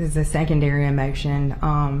is a secondary emotion,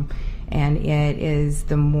 and it is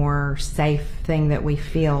the more safe thing that we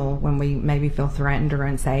feel when we maybe feel threatened or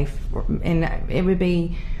unsafe. And it would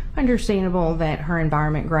be understandable that her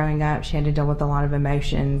environment growing up, she had to deal with a lot of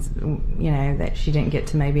emotions, that she didn't get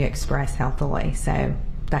to maybe express healthily. So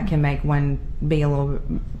that can make one be a little,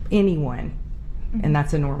 anyone, and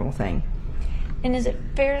that's a normal thing. And is it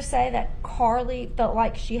fair to say that Carly felt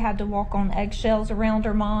like she had to walk on eggshells around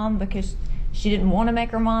her mom because she didn't want to make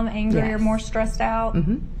her mom angry or more stressed out?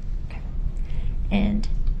 Mm-hmm. Okay. And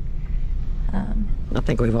I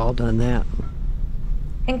think we've all done that.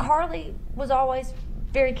 and Carly was always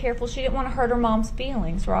very careful. She didn't want to hurt her mom's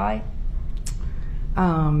feelings, right?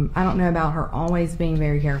 I don't know about her always being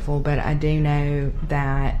very careful, but I do know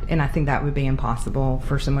that, and I think that would be impossible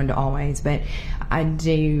for someone to always, but I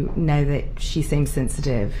do know that she seems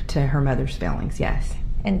sensitive to her mother's feelings, yes.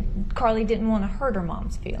 And Carly didn't want to hurt her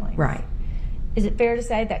mom's feelings. Right. Is it fair to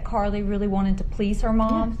say that Carly really wanted to please her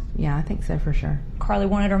mom? Yeah, I think so for sure. Carly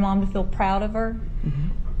wanted her mom to feel proud of her? Mm-hmm.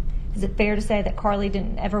 Is it fair to say that Carly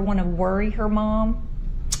didn't ever want to worry her mom?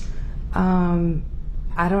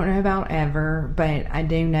 I don't know about ever, but I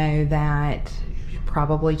do know that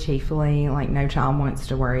probably chiefly, like, no child wants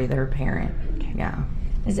to worry their parent. Yeah.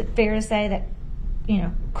 Is it fair to say that,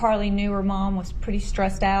 Carly knew her mom was pretty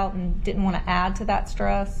stressed out and didn't want to add to that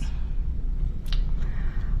stress?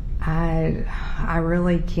 I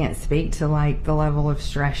really can't speak to, like, the level of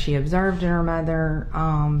stress she observed in her mother,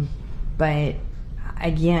 but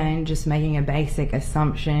again, just making a basic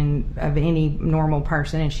assumption of any normal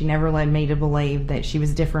person, and she never led me to believe that she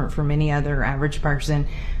was different from any other average person.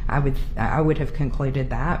 I would have concluded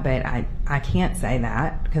that, but I can't say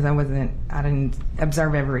that because I didn't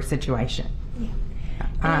observe every situation. Yeah.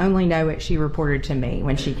 I only know what she reported to me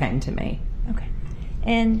when she came to me. Okay.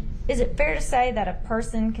 And is it fair to say that a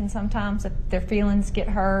person can sometimes, if their feelings get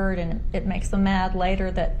hurt and it makes them mad later,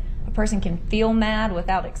 that a person can feel mad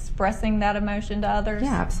without expressing that emotion to others?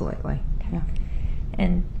 Yeah, absolutely. Okay. Yeah.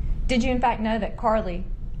 And did you in fact know that Carly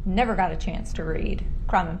never got a chance to read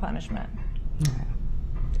Crime and Punishment? No.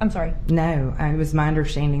 I'm sorry. No, it was my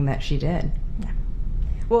understanding that she did. No.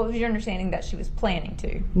 Well, it was your understanding that she was planning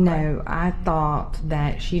to? No, I thought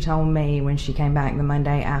that she told me when she came back the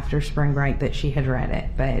Monday after spring break that she had read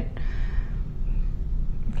it, but...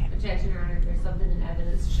 Okay. Objection, Your Honor. If there's something in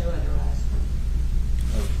evidence to show otherwise.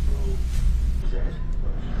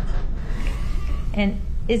 And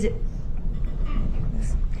is it,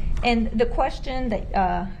 and the question that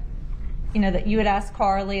that you had asked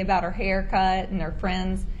Carly about her haircut and her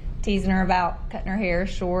friends teasing her about cutting her hair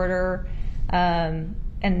shorter, and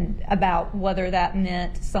about whether that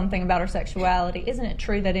meant something about her sexuality, isn't it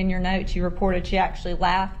true that in your notes you reported she actually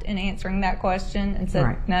laughed in answering that question and said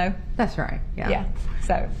right. no? That's right. Yeah. Yeah.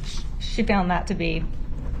 So she found that to be,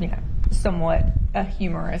 somewhat a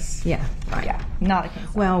humorous. Yeah. Right. Yeah. Not a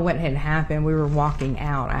concern. Well, what had happened, we were walking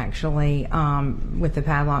out actually with the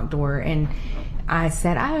padlock door, and I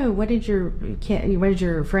said, "Oh, what did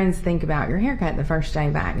your friends think about your haircut the first day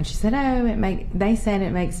back?" And she said, "Oh, they said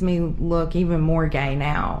it makes me look even more gay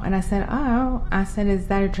now." And I said, "Oh," I said, "Is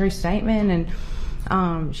that a true statement?" And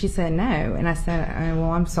she said no. And I said, "Oh,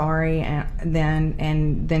 well, I'm sorry." And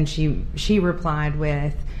then she replied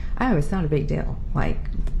with, "Oh, it's not a big deal. Like,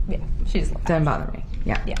 Yeah, she's doesn't bother me."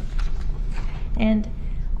 Yeah. Yeah. And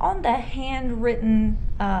on the handwritten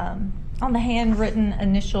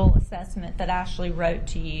initial assessment that Ashley wrote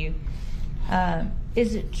to you,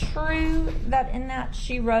 is it true that in that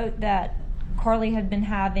she wrote that Carly had been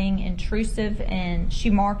having intrusive, and she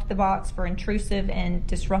marked the box for intrusive and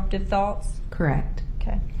disruptive thoughts? Correct.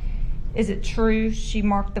 Okay. Is it true she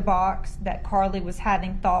marked the box that Carly was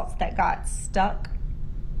having thoughts that got stuck?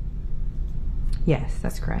 Yes,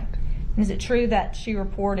 that's correct. And is it true that she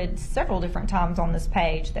reported several different times on this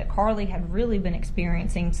page that Carly had really been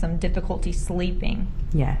experiencing some difficulty sleeping?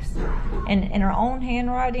 Yes. And in her own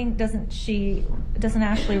handwriting, doesn't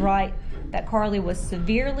Ashley write that Carly was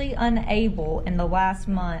severely unable in the last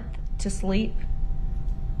month to sleep?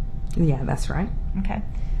 Yeah, that's right. Okay.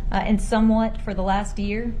 And somewhat for the last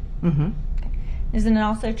year? Mm-hmm. Okay. Isn't it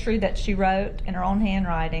also true that she wrote in her own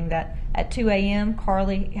handwriting that at 2 a.m.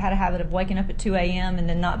 Carly had a habit of waking up at 2 a.m. and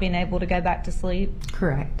then not being able to go back to sleep?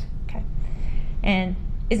 Correct. Okay. And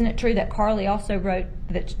isn't it true that Carly also wrote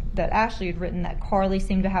that Ashley had written that Carly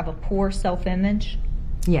seemed to have a poor self-image?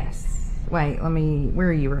 Yes. Wait, where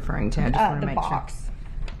are you referring to? I just want to make box.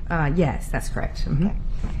 Sure. Yes, that's correct. Mm-hmm. Okay.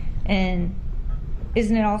 And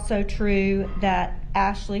isn't it also true that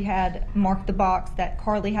Ashley had marked the box that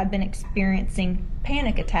Carly had been experiencing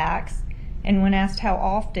panic attacks, and when asked how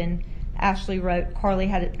often, Ashley wrote Carly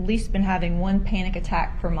had at least been having one panic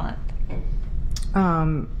attack per month?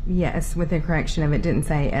 Yes, with the correction of it didn't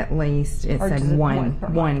say at least, it said one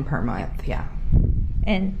per month. Yeah.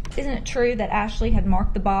 And isn't it true that Ashley had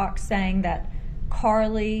marked the box saying that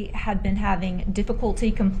Carly had been having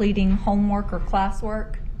difficulty completing homework or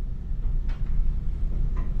classwork?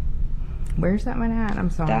 Where's that one at? I'm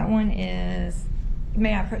sorry. That one is,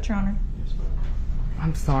 may I approach, Your Honor?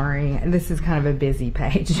 I'm sorry. This is kind of a busy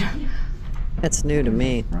page. That's new to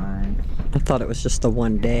me. Right. I thought it was just the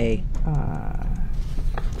one day.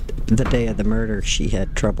 The day of the murder, she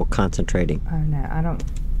had trouble concentrating. Oh, no.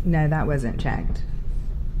 No, that wasn't checked.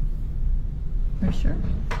 Are you sure?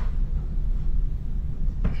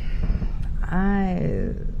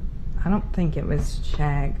 I don't think it was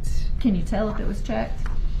checked. Can you tell if it was checked?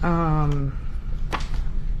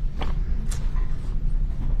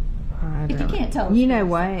 If you can't tell, you know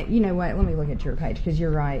what? Let me look at your page, because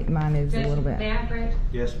you're right. Mine is a little bit.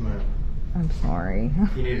 Yes, ma'am. I'm sorry.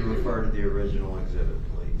 You need to refer to the original exhibit,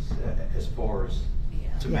 please, as far as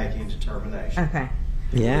to making determination. Okay.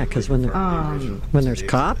 Yeah, because when there's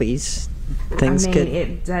copies, things get.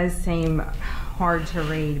 It does seem hard to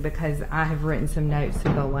read because I have written some notes to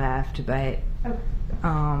the left, but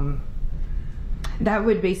that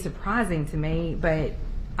would be surprising to me, but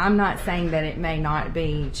I'm not saying that it may not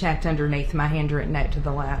be checked underneath my handwritten note to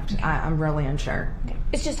the left. I'm really unsure.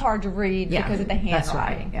 It's just hard to read because of the handwriting. That's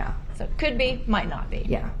right, yeah. So it could be, might not be.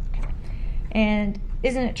 Yeah. And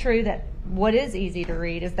isn't it true that what is easy to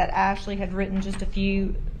read is that Ashley had written just a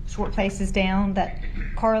few short places down that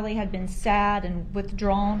Carly had been sad and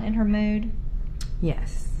withdrawn in her mood?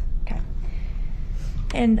 Yes. Okay.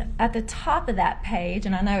 And at the top of that page,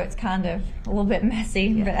 and I know it's kind of a little bit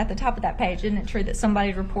messy, but at the top of that page, isn't it true that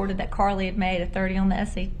somebody reported that Carly had made a 30 on the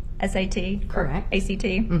SAT? Correct. ACT?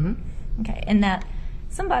 Mm-hmm. Okay, and that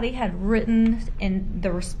somebody had written in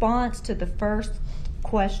the response to the first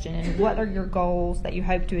question, what are your goals that you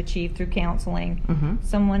hope to achieve through counseling? Mm-hmm.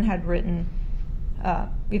 Someone had written,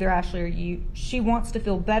 either Ashley or you, she wants to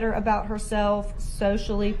feel better about herself,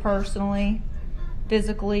 socially, personally,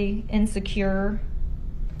 physically insecure.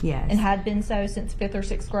 Yes. And had been so since 5th or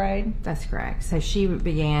 6th grade? That's correct. So she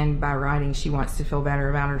began by writing she wants to feel better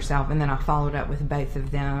about herself, and then I followed up with both of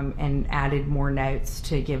them and added more notes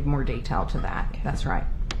to give more detail to that. Okay. That's right.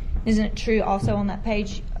 Isn't it true also on that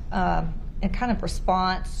page, in kind of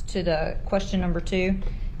response to the question number 2,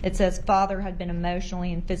 it says father had been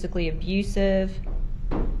emotionally and physically abusive,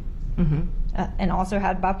 Mm-hmm. And also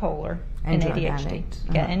had bipolar and drug ADHD. addict.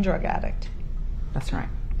 Yeah, and drug addict. That's right.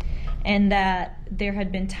 And that there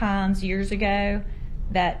had been times years ago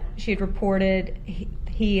that she had reported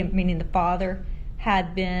he, meaning the father,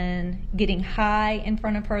 had been getting high in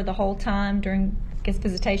front of her the whole time during, I guess,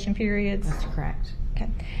 visitation periods. That's correct. Okay.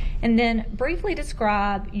 And then briefly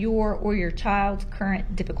describe your or your child's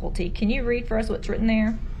current difficulty. Can you read for us what's written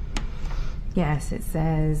there? Yes, it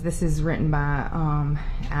says, this is written by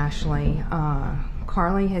Ashley.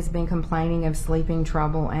 Carly has been complaining of sleeping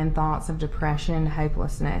trouble and thoughts of depression,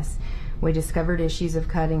 hopelessness. We discovered issues of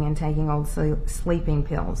cutting and taking old sleeping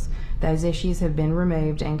pills. Those issues have been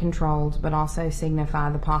removed and controlled, but also signify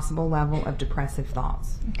the possible level of depressive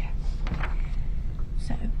thoughts. Okay.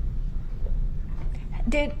 So,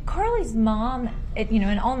 did Carly's mom,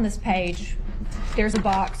 and on this page, there's a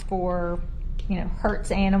box for, hurts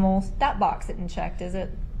animals. That box isn't checked, is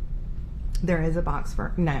it? There is a box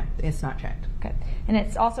for, no, it's not checked. Okay. And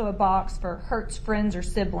it's also a box for hurts friends or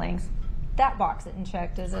siblings. That box isn't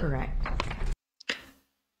checked, is it? Correct.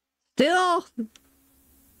 Still,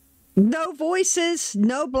 no voices,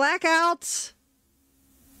 no blackouts.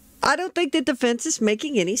 I don't think the defense is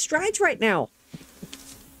making any strides right now.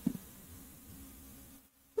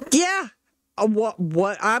 Yeah,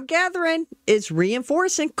 what I'm gathering is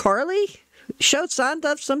reinforcing Carly showed signs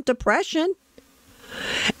of some depression.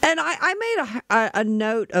 And I made a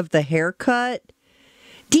note of the haircut.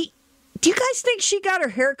 Do you guys think she got her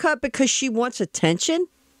haircut because she wants attention?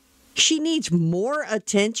 She needs more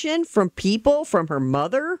attention from people, from her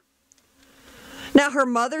mother? Now, her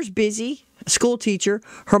mother's busy, a school teacher.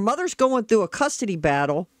 Her mother's going through a custody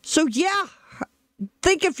battle. So, yeah,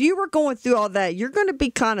 think if you were going through all that, you're going to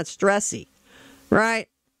be kind of stressy, right?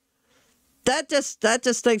 That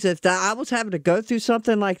just thinks if I was having to go through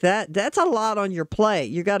something like that, that's a lot on your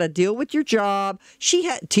plate. You got to deal with your job.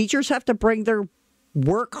 Teachers have to bring their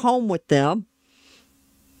work home with them.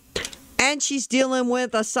 And she's dealing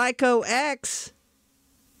with a psycho ex.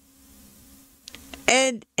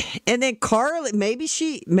 And then Carly, maybe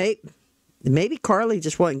Carly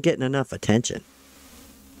just wasn't getting enough attention.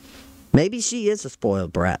 Maybe she is a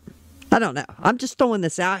spoiled brat. I don't know. I'm just throwing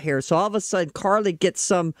this out here. So all of a sudden, Carly gets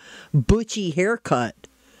some butchy haircut.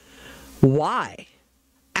 Why?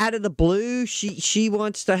 Out of the blue, she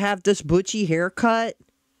wants to have this butchy haircut?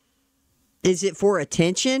 Is it for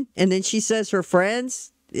attention? And then she says her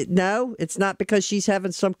friends, no, it's not because she's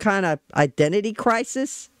having some kind of identity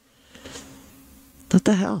crisis? What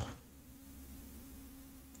the hell?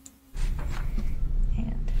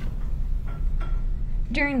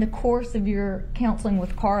 During the course of your counseling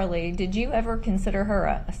with Carly, did you ever consider her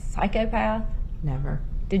a psychopath? Never.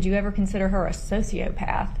 Did you ever consider her a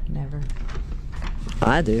sociopath? Never.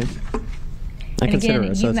 I do. I consider her a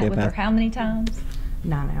sociopath. You met with her how many times?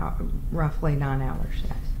 9 hours, roughly 9 hours,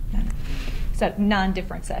 yes. So 9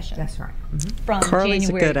 different sessions. That's right. Mm-hmm. From Carly's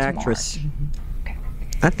January a good to actress. March. Okay.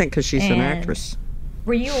 I think because she's an actress.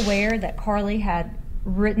 Were you aware that Carly had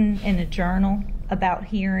written in a journal about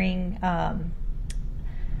hearing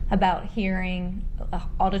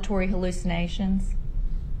auditory hallucinations?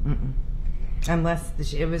 Mm-mm.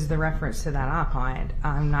 Unless it was the reference to that iPod.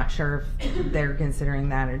 I'm not sure if they're considering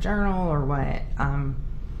that a journal or what.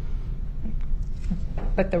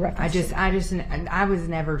 But the reference. I was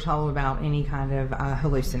never told about any kind of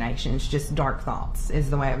hallucinations. Just dark thoughts is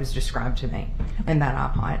the way it was described to me in that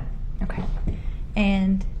iPod. Okay.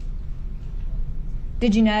 And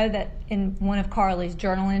did you know that in one of Carly's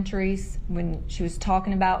journal entries, when she was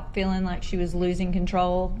talking about feeling like she was losing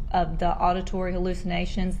control of the auditory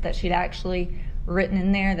hallucinations, that she'd actually written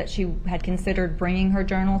in there that she had considered bringing her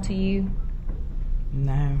journal to you?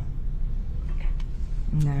 No.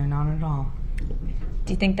 No, not at all.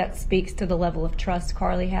 Do you think that speaks to the level of trust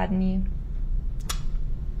Carly had in you?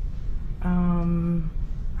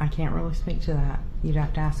 I can't really speak to that. You'd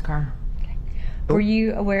have to ask her. Were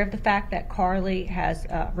you aware of the fact that Carly has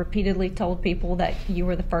repeatedly told people that you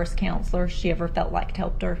were the first counselor she ever felt like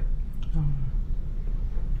helped her?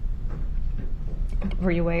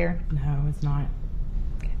 Were you aware? No, it's not.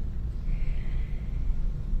 Okay.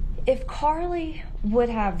 If Carly would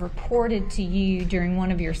have reported to you during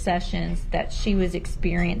one of your sessions that she was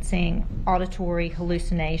experiencing auditory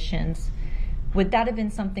hallucinations, would that have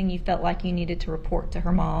been something you felt like you needed to report to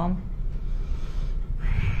her mom?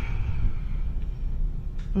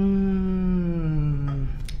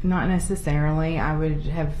 Not necessarily. I would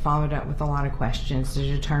have followed up with a lot of questions to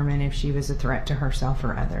determine if she was a threat to herself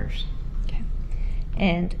or others. Okay.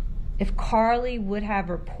 And if Carly would have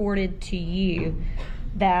reported to you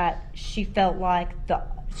that she felt like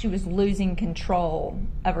she was losing control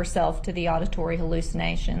of herself to the auditory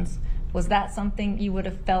hallucinations, was that something you would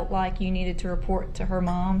have felt like you needed to report to her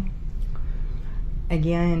mom?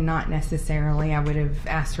 Again, not necessarily. I would have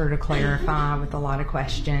asked her to clarify with a lot of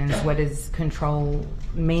questions. What does control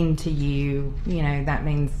mean to you? You know, that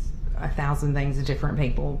means 1,000 things to different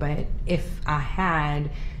people. But if I had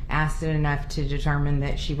asked it enough to determine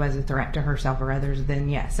that she was a threat to herself or others, then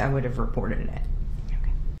yes, I would have reported it.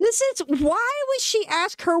 Why would she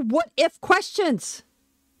ask her what if questions?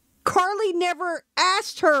 Carly never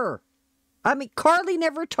asked her. I mean, Carly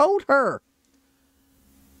never told her.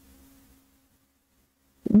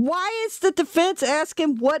 Why is the defense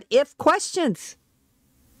asking what if questions?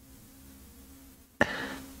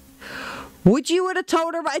 Would you would have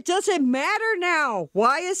told her? It doesn't matter now.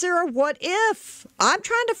 Why is there a what if? I'm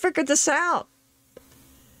trying to figure this out.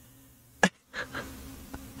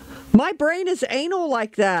 My brain is anal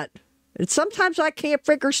like that. And sometimes I can't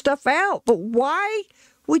figure stuff out. But why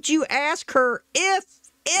would you ask her if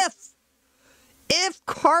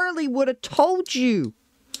Carly would have told you?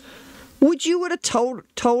 Would you would have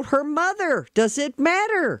told her mother? Does it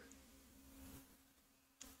matter?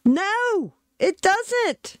 No, it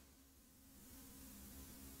doesn't.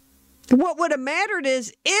 What would have mattered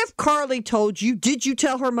is if Carly told you, did you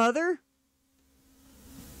tell her mother?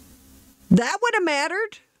 That would have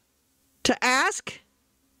mattered to ask.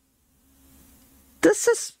 This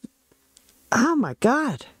is, oh my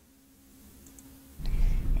God.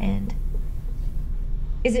 And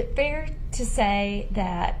is it fair to say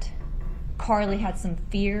that Carly had some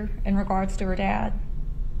fear in regards to her dad?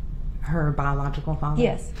 Her biological father?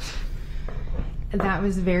 Yes. That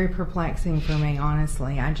was very perplexing for me,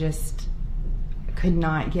 honestly. I just could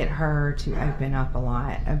not get her to open up a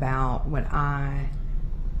lot about what I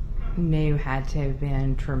knew had to have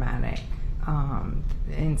been traumatic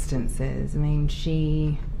instances. I mean,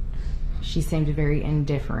 she seemed very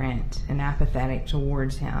indifferent and apathetic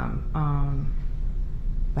towards him.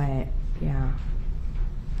 But, yeah.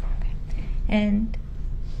 And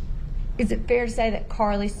is it fair to say that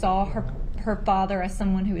Carly saw her father as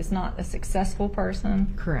someone who is not a successful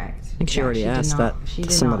person? Correct. I think she already asked that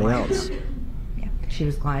to somebody else. Yeah. She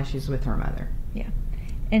was glad she was with her mother. Yeah.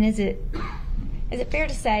 And is it fair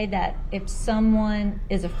to say that if someone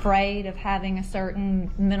is afraid of having a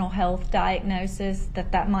certain mental health diagnosis,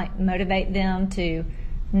 that might motivate them to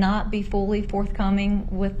not be fully forthcoming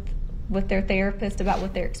with their therapist about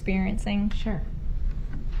what they're experiencing? Sure.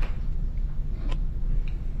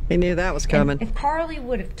 He knew that was coming. And if Carly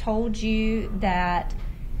would have told you that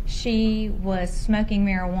she was smoking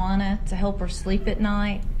marijuana to help her sleep at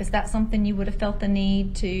night, is that something you would have felt the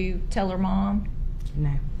need to tell her mom?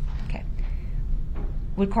 No. Okay.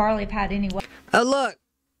 Would Carly have had any way? Look,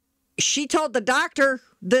 she told the doctor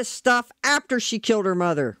this stuff after she killed her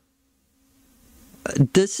mother.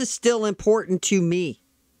 This is still important to me.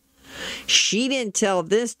 She didn't tell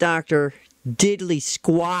this doctor diddly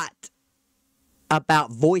squat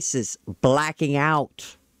about voices blacking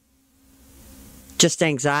out. Just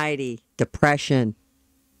anxiety, depression.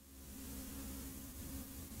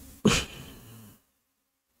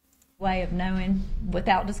 Way of knowing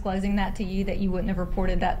without disclosing that to you that you wouldn't have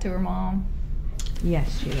reported that to her mom?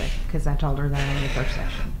 Yes, she would, because I told her that in the first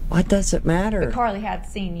session. What does it matter? But Carly had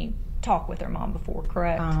seen you talk with her mom before,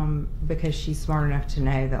 correct? Because she's smart enough to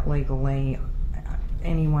know that legally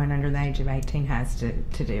anyone under the age of 18 has to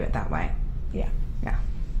do it that way. Yeah. Yeah.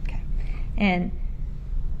 Okay. And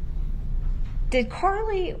did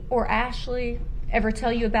Carly or Ashley ever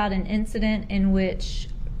tell you about an incident in which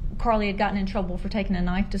Carly had gotten in trouble for taking a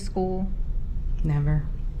knife to school? Never.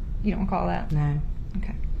 You don't recall that? No.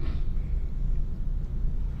 Okay.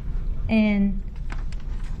 And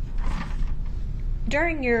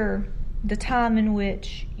during the time in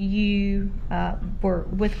which you were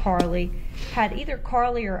with Carly, had either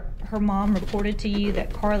Carly or her mom reported to you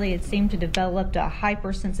that Carly had seemed to develop a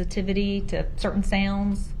hypersensitivity to certain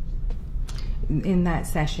sounds? In that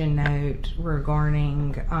session note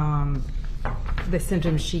regarding the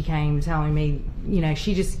symptoms, she came telling me,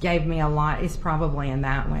 she just gave me a lot. It's probably in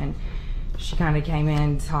that one. She kind of came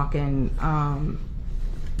in talking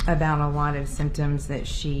about a lot of symptoms that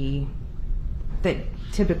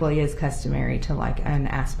typically is customary to like an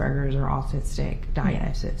Asperger's or autistic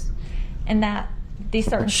diagnosis. And that these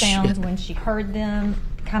certain sounds, when she heard them,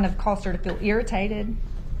 kind of caused her to feel irritated?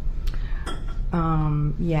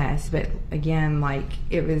 Yes, but again, like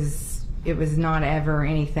it was not ever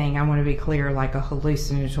anything, I want to be clear, like a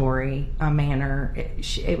hallucinatory manner.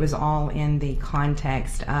 It was all in the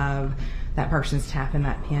context of that person's tapping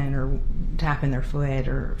that pen or tapping their foot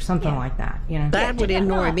or something like that. That would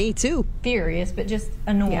annoy me too. Furious, but just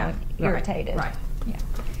annoyed, irritated. Right. Yeah.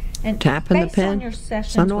 And tapping the based pen. on your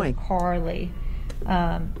sessions with Carly,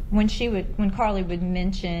 when Carly would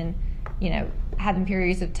mention, having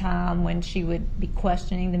periods of time when she would be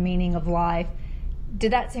questioning the meaning of life,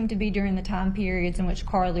 did that seem to be during the time periods in which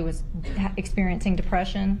Carly was experiencing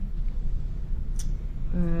depression?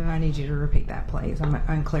 I need you to repeat that, please. I'm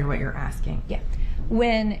unclear what you're asking. Yeah.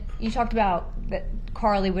 When you talked about that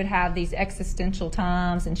Carly would have these existential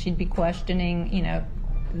times and she'd be questioning,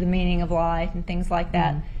 the meaning of life and things like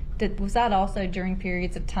that, Was that also during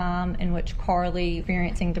periods of time in which Carly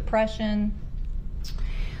experiencing depression?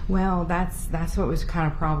 Well, that's what was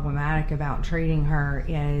kind of problematic about treating her,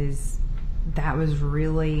 is that was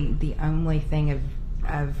really the only thing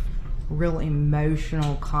of real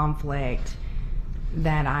emotional conflict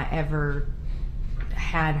that I ever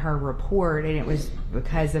had her report, and it was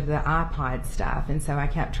because of the iPod stuff. And so I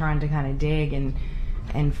kept trying to kind of dig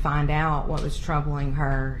and find out what was troubling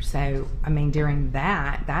her. So, I mean, during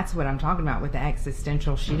that's what I'm talking about with the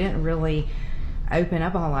existential. She didn't really open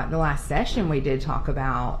up a whole lot. The last session we did talk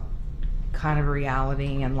about kind of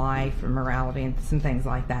reality and life and morality and some things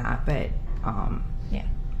like that. But, Yeah.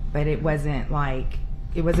 but it wasn't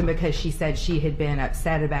because she said she had been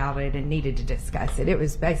upset about it and needed to discuss it. It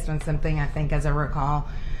was based on something, I think, as I recall,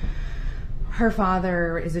 her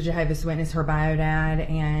father is a Jehovah's Witness, her bio dad,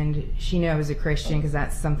 and she knew I was a Christian because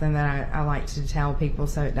that's something that I like to tell people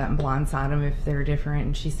so it doesn't blindside them if they're different.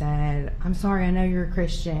 And she said, "I'm sorry, I know you're a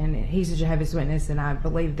Christian. He's a Jehovah's Witness, and I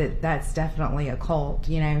believe that that's definitely a cult,"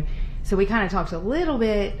 you know. So we kind of talked a little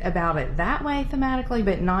bit about it that way thematically,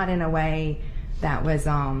 but not in a way that was,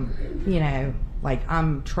 you know, like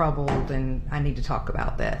I'm troubled and I need to talk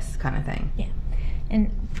about this kind of thing. Yeah. And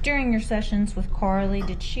during your sessions with Carly,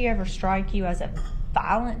 did she ever strike you as a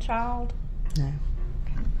violent child? No.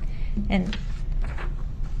 And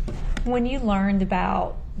when you learned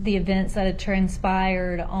about the events that had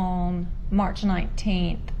transpired on March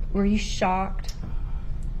 19th, were you shocked?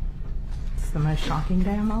 It's the most shocking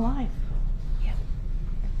day of my life. Yeah.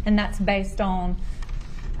 And that's based on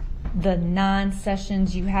the 9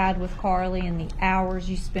 sessions you had with Carly and the hours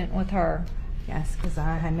you spent with her. Yes, because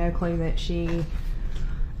I had no clue that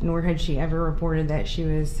nor had she ever reported that she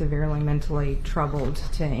was severely mentally troubled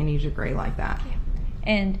to any degree like that.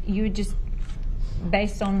 And you just,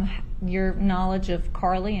 based on your knowledge of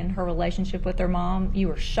Carly and her relationship with her mom, you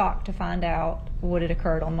were shocked to find out what had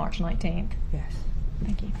occurred on March 19th. Yes.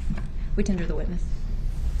 Thank you. We tender the witness.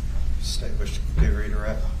 State wish to be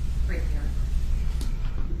redirect.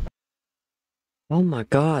 Oh my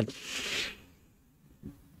God.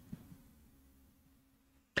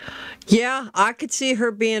 Yeah, I could see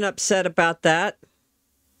her being upset about that.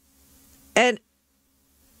 And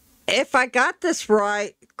if I got this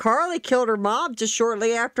right, Carly killed her mom just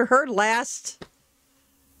shortly after her last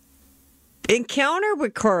encounter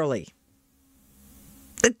with Carly.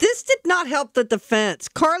 This did not help the defense.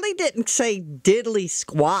 Carly didn't say diddly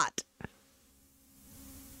squat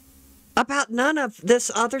about none of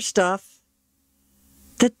this other stuff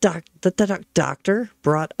that the doctor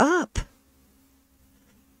brought up.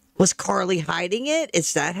 Was Carly hiding it?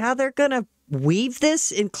 Is that how they're going to weave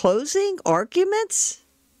this in closing arguments?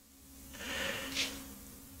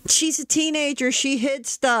 She's a teenager. She hid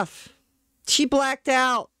stuff. She blacked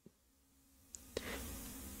out.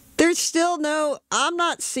 There's still I'm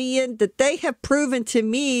not seeing that they have proven to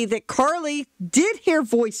me that Carly did hear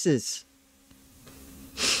voices.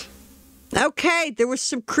 Okay, there was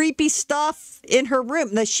some creepy stuff in her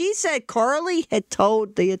room. Now, she said Carly had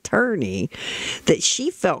told the attorney that she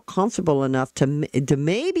felt comfortable enough to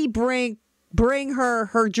maybe bring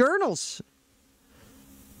her journals.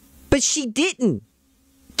 But she didn't.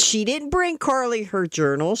 She didn't bring Carly her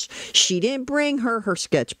journals. She didn't bring her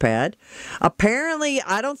sketch pad. Apparently,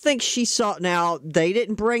 I don't think she saw. Now, they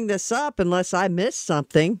didn't bring this up unless I missed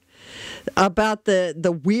something about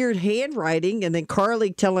the weird handwriting, and then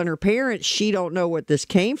Carly telling her parents she don't know what this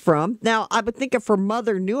came from. Now, I would think if her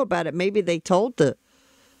mother knew about it, maybe they told the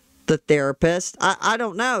therapist. I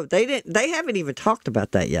don't know. They haven't even talked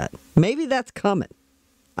about that yet. Maybe that's coming.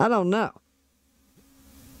 I don't know.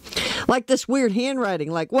 Like this weird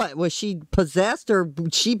handwriting, like what? Was she possessed or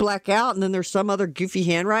did she black out and then there's some other goofy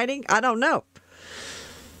handwriting? I don't know.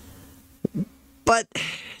 But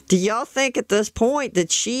do y'all think at this point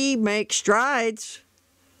that she makes strides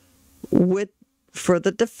for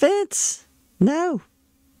the defense? No,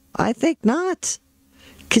 I think not.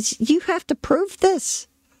 Because you have to prove this.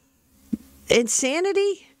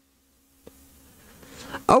 Insanity?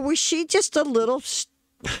 Or was she just a little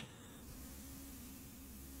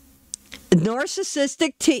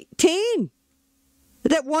narcissistic teen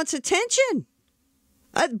that wants attention?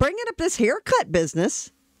 Bringing up this haircut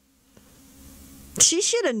business. She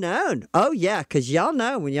should have known. Oh, yeah, because y'all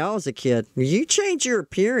know when y'all was a kid, you change your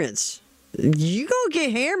appearance, you going to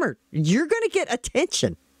get hammered. You're going to get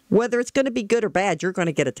attention. Whether it's going to be good or bad, you're going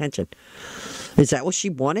to get attention. Is that what she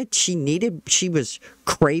wanted? She was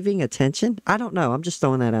craving attention? I don't know. I'm just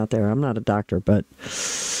throwing that out there. I'm not a doctor, but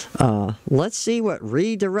let's see what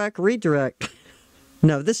redirect.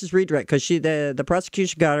 No, this is redirect because the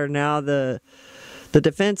prosecution got her. Now the The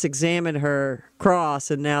defense examined her cross,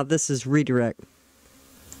 and now this is redirect.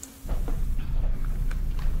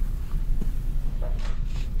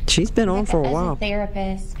 She's been on for a while. As a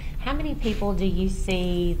therapist, how many people do you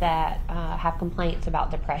see that have complaints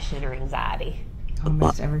about depression or anxiety?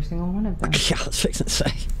 Almost every single one of them. Yeah, I was fixing to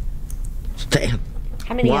say. Damn.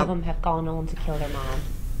 How many Wow. of them have gone on to kill their mom?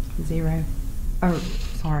 0. Oh,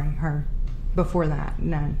 sorry, her. Before that,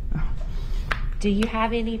 none. Do you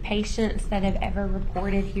have any patients that have ever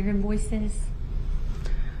reported hearing voices?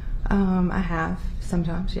 I have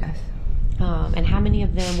sometimes, yes. And how many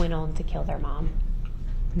of them went on to kill their mom?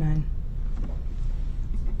 None.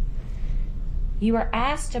 You were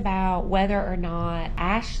asked about whether or not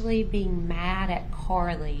Ashley being mad at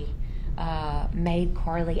Carly made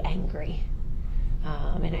Carly angry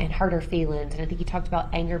and hurt her feelings. And I think you talked about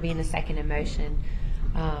anger being a second emotion.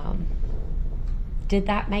 Did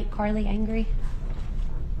that make Carly angry?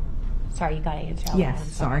 Sorry, you got to answer. Out loud. Yes, I'm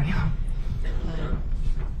sorry.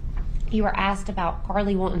 You were asked about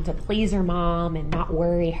Carly wanting to please her mom and not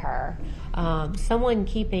worry her. Someone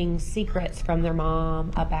keeping secrets from their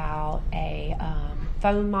mom about a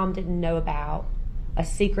phone mom didn't know about, a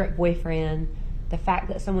secret boyfriend, the fact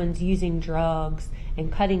that someone's using drugs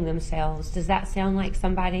and cutting themselves. Does that sound like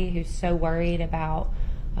somebody who's so worried about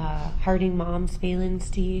hurting mom's feelings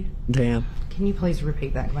to you? Damn. Can you please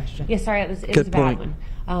repeat that question? Yeah, sorry, it was a Good bad point.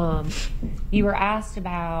 one. You were asked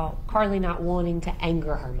about Carly not wanting to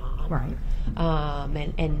anger her mom. Right.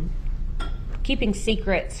 And keeping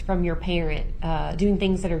secrets from your parent, doing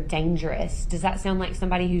things that are dangerous. Does that sound like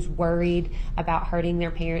somebody who's worried about hurting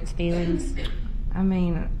their parents' feelings? I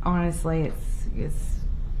mean, honestly, it's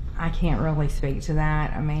I can't really speak to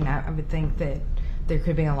that. I mean, I would think that there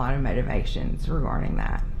could be a lot of motivations regarding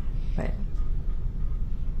that, but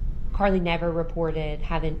Carly never reported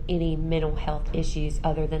having any mental health issues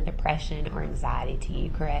other than depression or anxiety to you,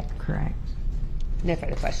 correct? correct. No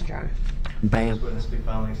further questions, Your Honor. Bam. This witness be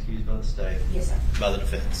finally excused by the state. Yes, sir. By the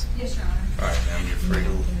defense. Yes, Your Honor. All right, ma'am,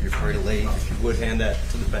 you're free to leave. If you would hand that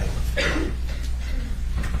to the bank.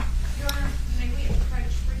 Your Honor, may we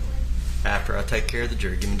approach briefly? After I take care of the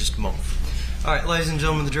jury, give me just a moment. All right, ladies and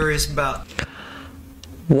gentlemen, the jury is about.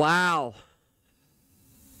 Wow.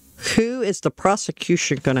 Who is the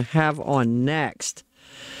prosecution going to have on next?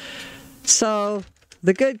 So,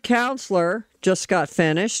 the good counselor just got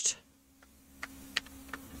finished.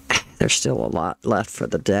 There's still a lot left for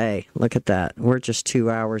the day. Look at that. We're just 2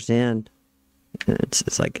 hours in.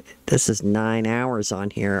 It's like, this is 9 hours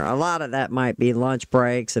on here. A lot of that might be lunch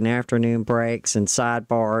breaks and afternoon breaks and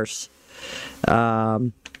sidebars.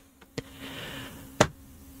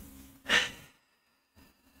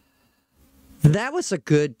 That was a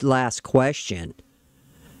good last question.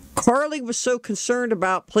 Carly was so concerned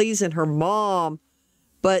about pleasing her mom,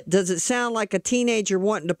 but does it sound like a teenager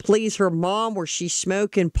wanting to please her mom where she's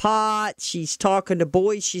smoking pot, she's talking to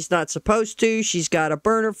boys she's not supposed to, she's got a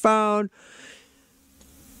burner phone?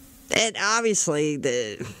 And obviously,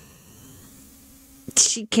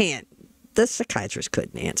 she can't. The psychiatrist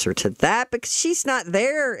couldn't answer to that because she's not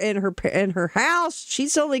there in her house.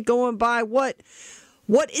 She's only going by what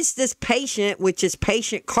is this patient, which is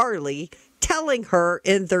patient Carly, telling her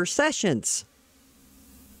in their sessions.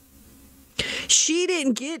 She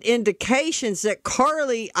didn't get indications that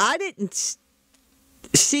Carly, I didn't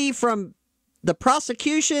see from the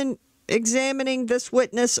prosecution examining this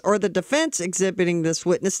witness or the defense exhibiting this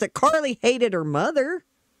witness that Carly hated her mother.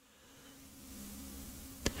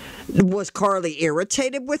 Was Carly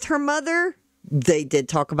irritated with her mother? They did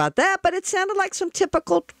talk about that, but it sounded like some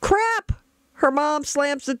typical crap. Her mom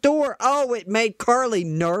slams the door. Oh, it made Carly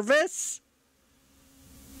nervous.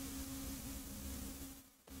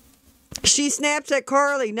 She snaps at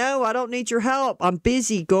Carly. No, I don't need your help. I'm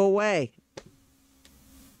busy. Go away.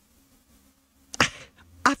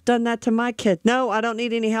 I've done that to my kid. No, I don't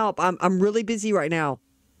need any help. I'm really busy right now.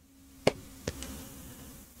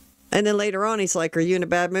 And then later on, he's like, are you in a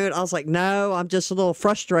bad mood? I was like, no, I'm just a little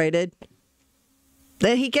frustrated.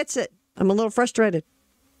 Then he gets it. I'm a little frustrated.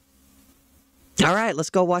 All right, let's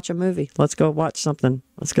go watch a movie. Let's go watch something.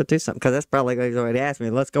 Let's go do something. Because that's probably going to ask me.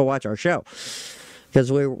 Let's go watch our show. Because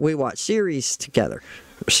we watch series together,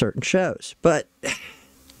 certain shows. But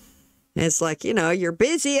it's like, you're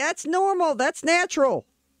busy. That's normal. That's natural.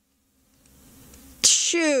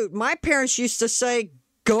 Shoot, my parents used to say,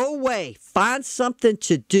 go away. Find something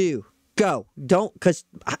to do. Go. Don't, because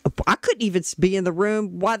I couldn't even be in the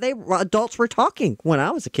room while adults were talking when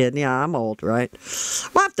I was a kid. Yeah, I'm old, right?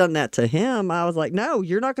 Well, I've done that to him. I was like, no,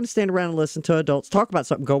 you're not going to stand around and listen to adults talk about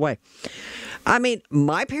something. Go away. I mean,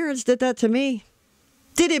 my parents did that to me.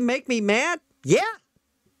 Did it make me mad? Yeah.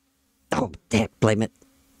 Oh, Dad, blame it.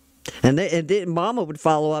 And then Mama would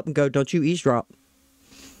follow up and go, don't you eavesdrop.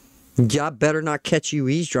 I better not catch you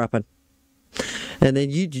eavesdropping. And then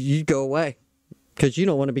you'd go away because you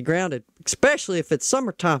don't want to be grounded, especially if it's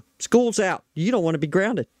summertime. School's out. You don't want to be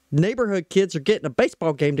grounded. Neighborhood kids are getting a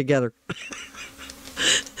baseball game together.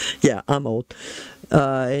 Yeah, I'm old.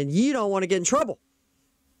 And you don't want to get in trouble.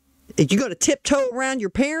 If you're going to tiptoe around your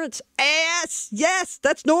parents' ass, yes,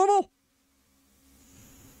 that's normal.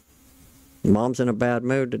 Mom's in a bad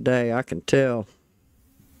mood today, I can tell.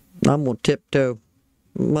 I'm going to tiptoe.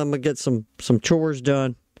 I'm going to get some chores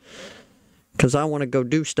done because I want to go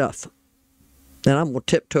do stuff. And I'm going to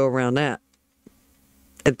tiptoe around that.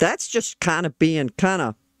 If that's just kind of being kind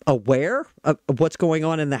of aware of what's going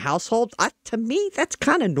on in the household, to me, that's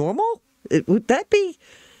kind of normal. Would that be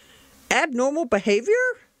abnormal behavior?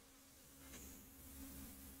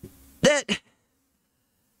 That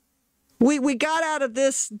we got out of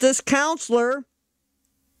this counselor.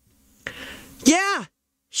 Yeah,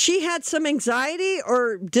 she had some anxiety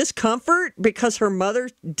or discomfort because her mother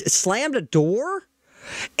slammed a door.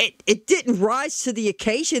 It didn't rise to the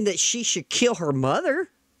occasion that she should kill her mother.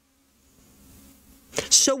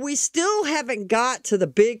 So we still haven't got to the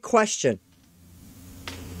big question.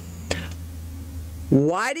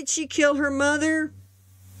 Why did she kill her mother?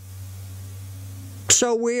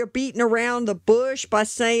 So we're beating around the bush by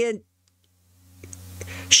saying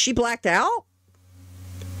she blacked out?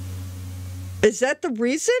 Is that the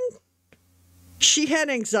reason? She had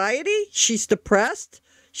anxiety? She's depressed?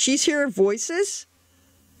 She's hearing voices?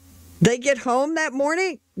 They get home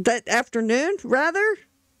that afternoon, rather?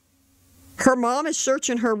 Her mom is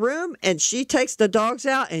searching her room and she takes the dogs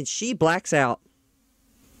out and she blacks out.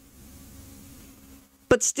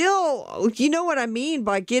 But still, you know what I mean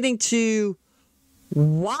by getting to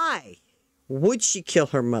why would she kill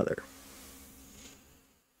her mother?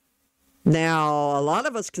 Now, a lot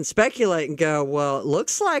of us can speculate and go, well, it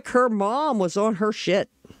looks like her mom was on her shit.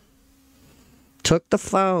 Took the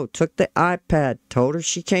phone, took the iPad, told her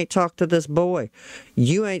she can't talk to this boy.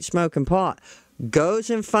 You ain't smoking pot. Goes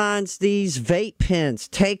and finds these vape pens,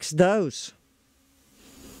 takes those.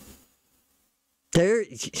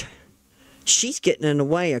 She's getting in the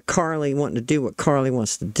way of Carly wanting to do what Carly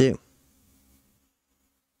wants to do.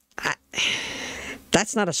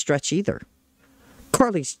 That's not a stretch either.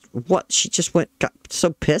 Carly's, she just got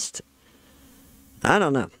so pissed. I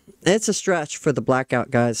don't know. It's a stretch for the blackout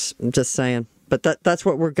guys. I'm just saying. But that's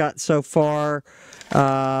what we've got so far.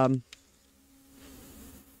 The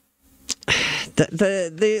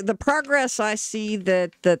progress I see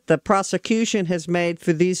that the prosecution has made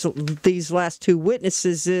for these last two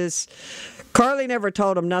witnesses is Carly never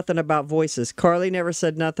told them nothing about voices. Carly never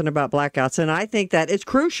said nothing about blackouts. And I think that is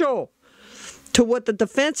crucial to what the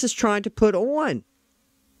defense is trying to put on.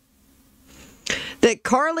 That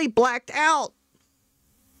Carly blacked out.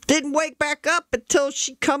 Didn't wake back up until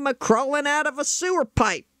she come crawling out of a sewer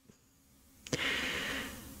pipe.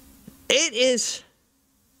 It is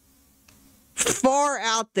far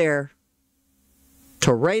out there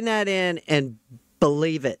to rein that in and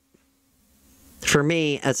believe it. For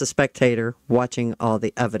me, as a spectator, watching all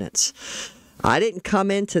the evidence. I didn't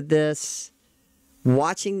come into this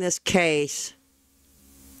watching this case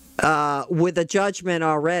with a judgment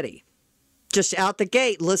already. Just out the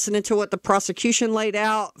gate, listening to what the prosecution laid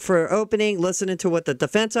out for opening, listening to what the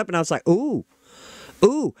defense up, and I was like, ooh,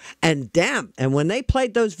 and damn. And when they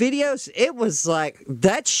played those videos, it was like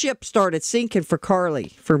that ship started sinking for Carly.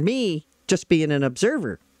 For me, just being an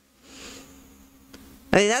observer.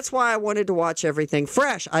 I mean, that's why I wanted to watch everything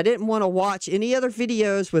fresh. I didn't want to watch any other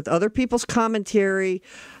videos with other people's commentary.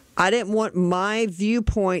 I didn't want my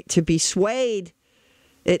viewpoint to be swayed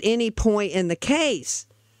at any point in the case.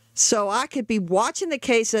 So I could be watching the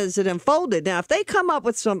case as it unfolded. Now, if they come up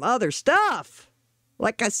with some other stuff,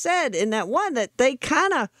 like I said in that one, that they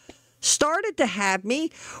kind of started to have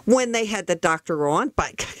me when they had the doctor on.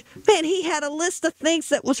 But, man, he had a list of things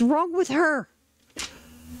that was wrong with her.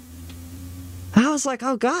 I was like,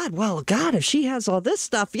 oh, God, if she has all this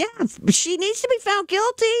stuff, yeah, she needs to be found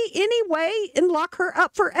guilty anyway and lock her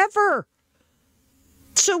up forever.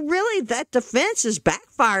 So really, that defense is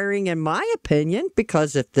backfiring, in my opinion,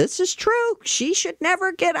 because if this is true, she should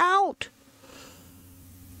never get out.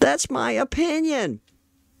 That's my opinion.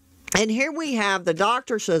 And here we have the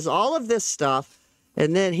doctor says all of this stuff,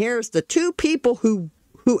 and then here's the two people who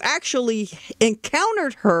actually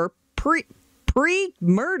encountered her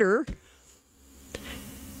pre-murder.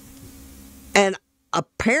 And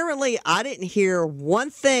apparently, I didn't hear one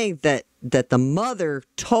thing that the mother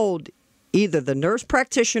told either the nurse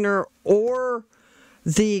practitioner or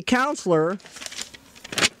the counselor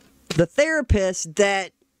the therapist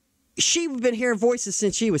that she'd been hearing voices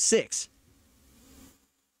since she was 6.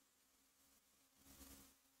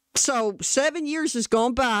 So 7 years has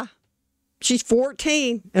gone by. She's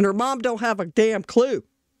 14, and her mom don't have a damn clue.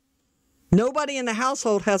 Nobody in the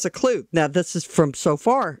household has a clue. Now, this is from so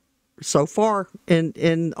far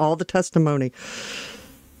in all the testimony.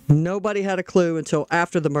 Nobody had a clue until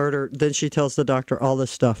after the murder. Then she tells the doctor all this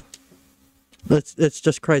stuff. It's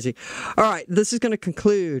just crazy. All right, this is going to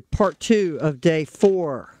conclude part 2 of day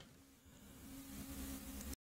 4.